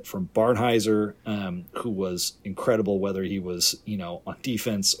Nicholson, from Barnheiser, who was incredible, whether he was on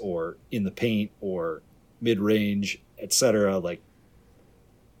defense or in the paint or mid range, etc.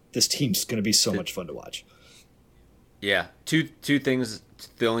 This team's going to be so much fun to watch. Yeah. Two things.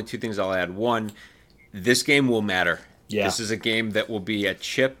 The only 2 things I'll add. One, this game will matter. Yeah. This is a game that will be a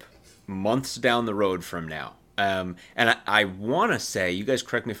chip months down the road from now. And I want to say, you guys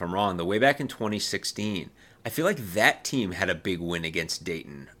correct me if I'm wrong, the way back in 2016, I feel like that team had a big win against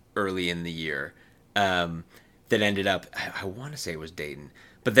Dayton early in the year that ended up, I want to say it was Dayton,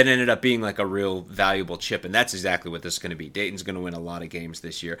 but then ended up being a real valuable chip, and that's exactly what this is going to be. Dayton's going to win a lot of games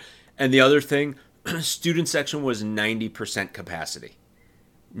this year. And the other thing, student section was 90% capacity.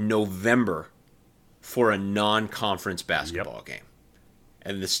 November for a non-conference basketball game.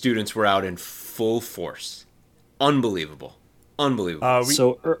 And the students were out in full force. Unbelievable.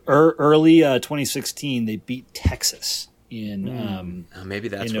 Unbelievable. Early 2016, they beat Texas in maybe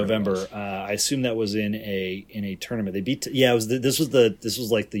that's in November. I assume that was in a tournament. They beat this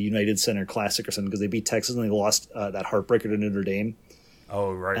was like the United Center Classic or something, because they beat Texas and they lost that heartbreaker to Notre Dame.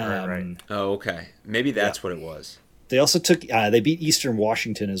 Oh right. Oh okay, maybe that's what it was. They also took they beat Eastern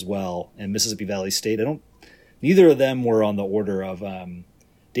Washington as well and Mississippi Valley State. Neither of them were on the order of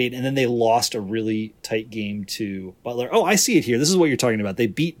date, and then they lost a really tight game to Butler. Oh, I see it here. This is what you're talking about. They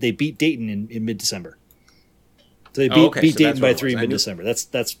beat Dayton in mid-December. So they beat Dayton by 3 in mid-December.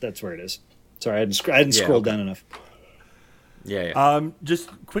 That's where it is. Sorry, I hadn't scrolled down enough. Yeah. Just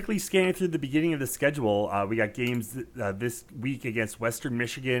quickly scanning through the beginning of the schedule, we got games this week against Western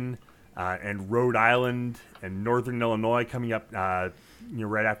Michigan and Rhode Island and Northern Illinois coming up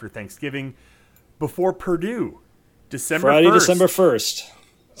right after Thanksgiving. Before Purdue, Friday, 1st. December 1st.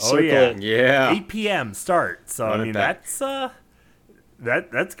 Oh yeah. 8 p.m. start. So Run I mean that's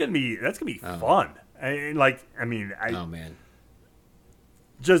gonna be fun. Oh man.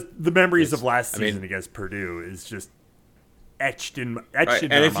 Just the memories of last season against Purdue is just etched in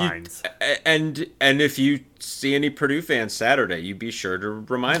our minds. And if you see any Purdue fans Saturday, you be sure to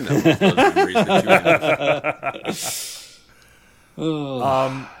remind them of those memories that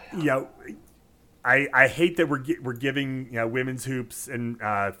you have. I hate that we're giving women's hoops and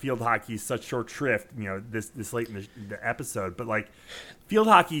field hockey such short shrift this late in the episode, but like field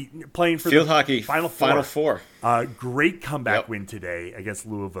hockey playing for field the hockey Final Four. Great comeback win today against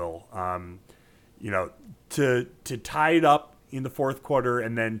Louisville. To tie it up in the fourth quarter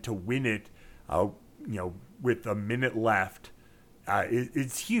and then to win it, with a minute left,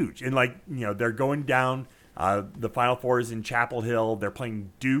 it's huge. And they're going down. The Final Four is in Chapel Hill. They're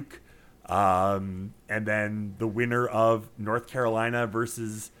playing Duke. And then the winner of North Carolina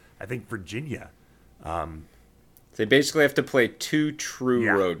versus, I think, Virginia. They basically have to play 2 true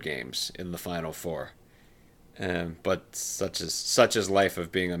road games in the Final Four. But such is life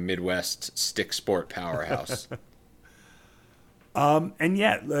of being a Midwest stick sport powerhouse.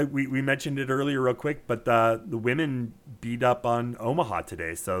 We mentioned it earlier real quick, but the women beat up on Omaha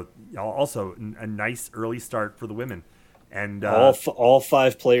today. So also a nice early start for the women. And all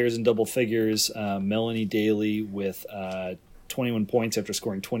 5 players in double figures. Melanie Daly with 21 points after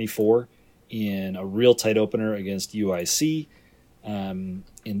scoring 24 in a real tight opener against UIC. In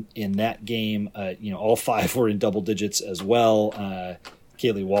that game, all 5 were in double digits as well.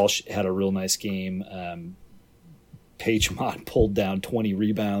 Kaylee Walsh had a real nice game. Paige Mott pulled down 20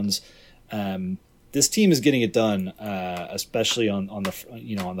 rebounds. This team is getting it done, especially on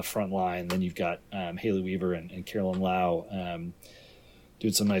the front line. Then you've got Haley Weaver and Carolyn Lau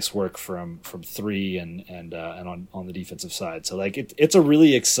doing some nice work from 3 and on the defensive side. So it's a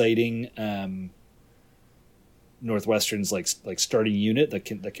really exciting Northwestern's like starting unit that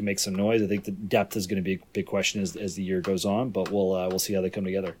can make some noise. I think the depth is going to be a big question as the year goes on, but we'll see how they come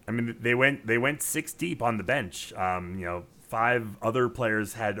together. I mean, they went 6 deep on the bench. 5 other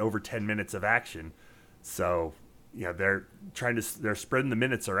players had over 10 minutes of action. So, they're spreading the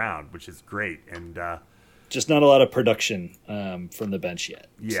minutes around, which is great. And just not a lot of production from the bench yet.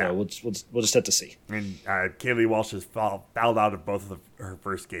 Yeah. So we'll just have to see. And Kaylee Walsh has fouled out of both of her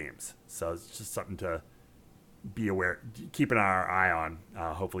first games. So it's just something to be aware, keep an eye on.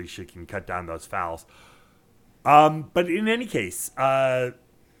 Hopefully she can cut down those fouls. But in any case,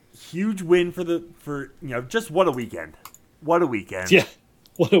 huge win for just what a weekend. What a weekend. Yeah.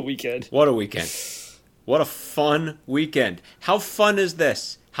 What a weekend. What a weekend. What a fun weekend. How fun is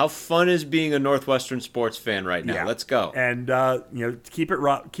this? How fun is being a Northwestern sports fan right now? Yeah. Let's go. And keep it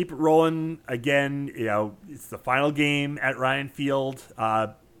rolling again. It's the final game at Ryan Field.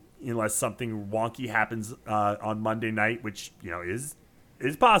 Unless something wonky happens on Monday night, which is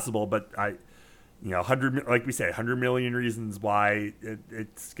possible, but 100, like we say, 100 million reasons why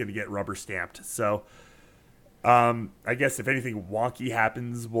it's going to get rubber stamped. So, I guess if anything wonky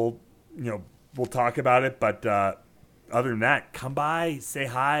happens, we'll talk about it. But other than that, come by, say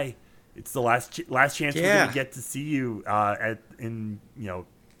hi. It's the last chance we're going to get to see you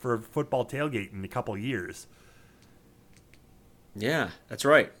for a football tailgate in a couple of years. Yeah, that's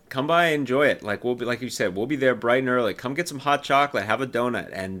right. Come by and enjoy it. We'll be, like you said, we'll be there bright and early. Come get some hot chocolate, have a donut,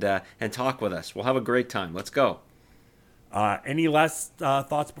 and talk with us. We'll have a great time. Let's go. Any last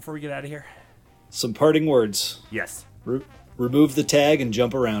thoughts before we get out of here? Some parting words. Yes. Remove the tag and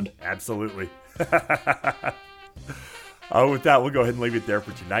jump around. Absolutely. With that, we'll go ahead and leave it there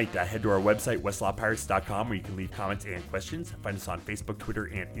for tonight. Head to our website, westlawpirates.com, where you can leave comments and questions. Find us on Facebook, Twitter,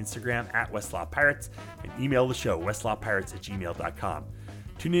 and Instagram at Westlaw Pirates, and email the show, westlawpirates@gmail.com.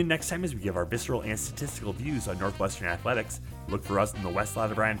 Tune in next time as we give our visceral and statistical views on Northwestern athletics. Look for us in the west side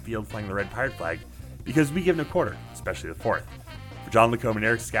of Ryan Field flying the red pirate flag, because we give no quarter, especially the fourth. For John Lacombe and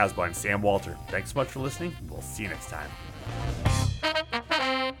Eric Scasbo, I'm Sam Walter. Thanks so much for listening. We'll see you next time.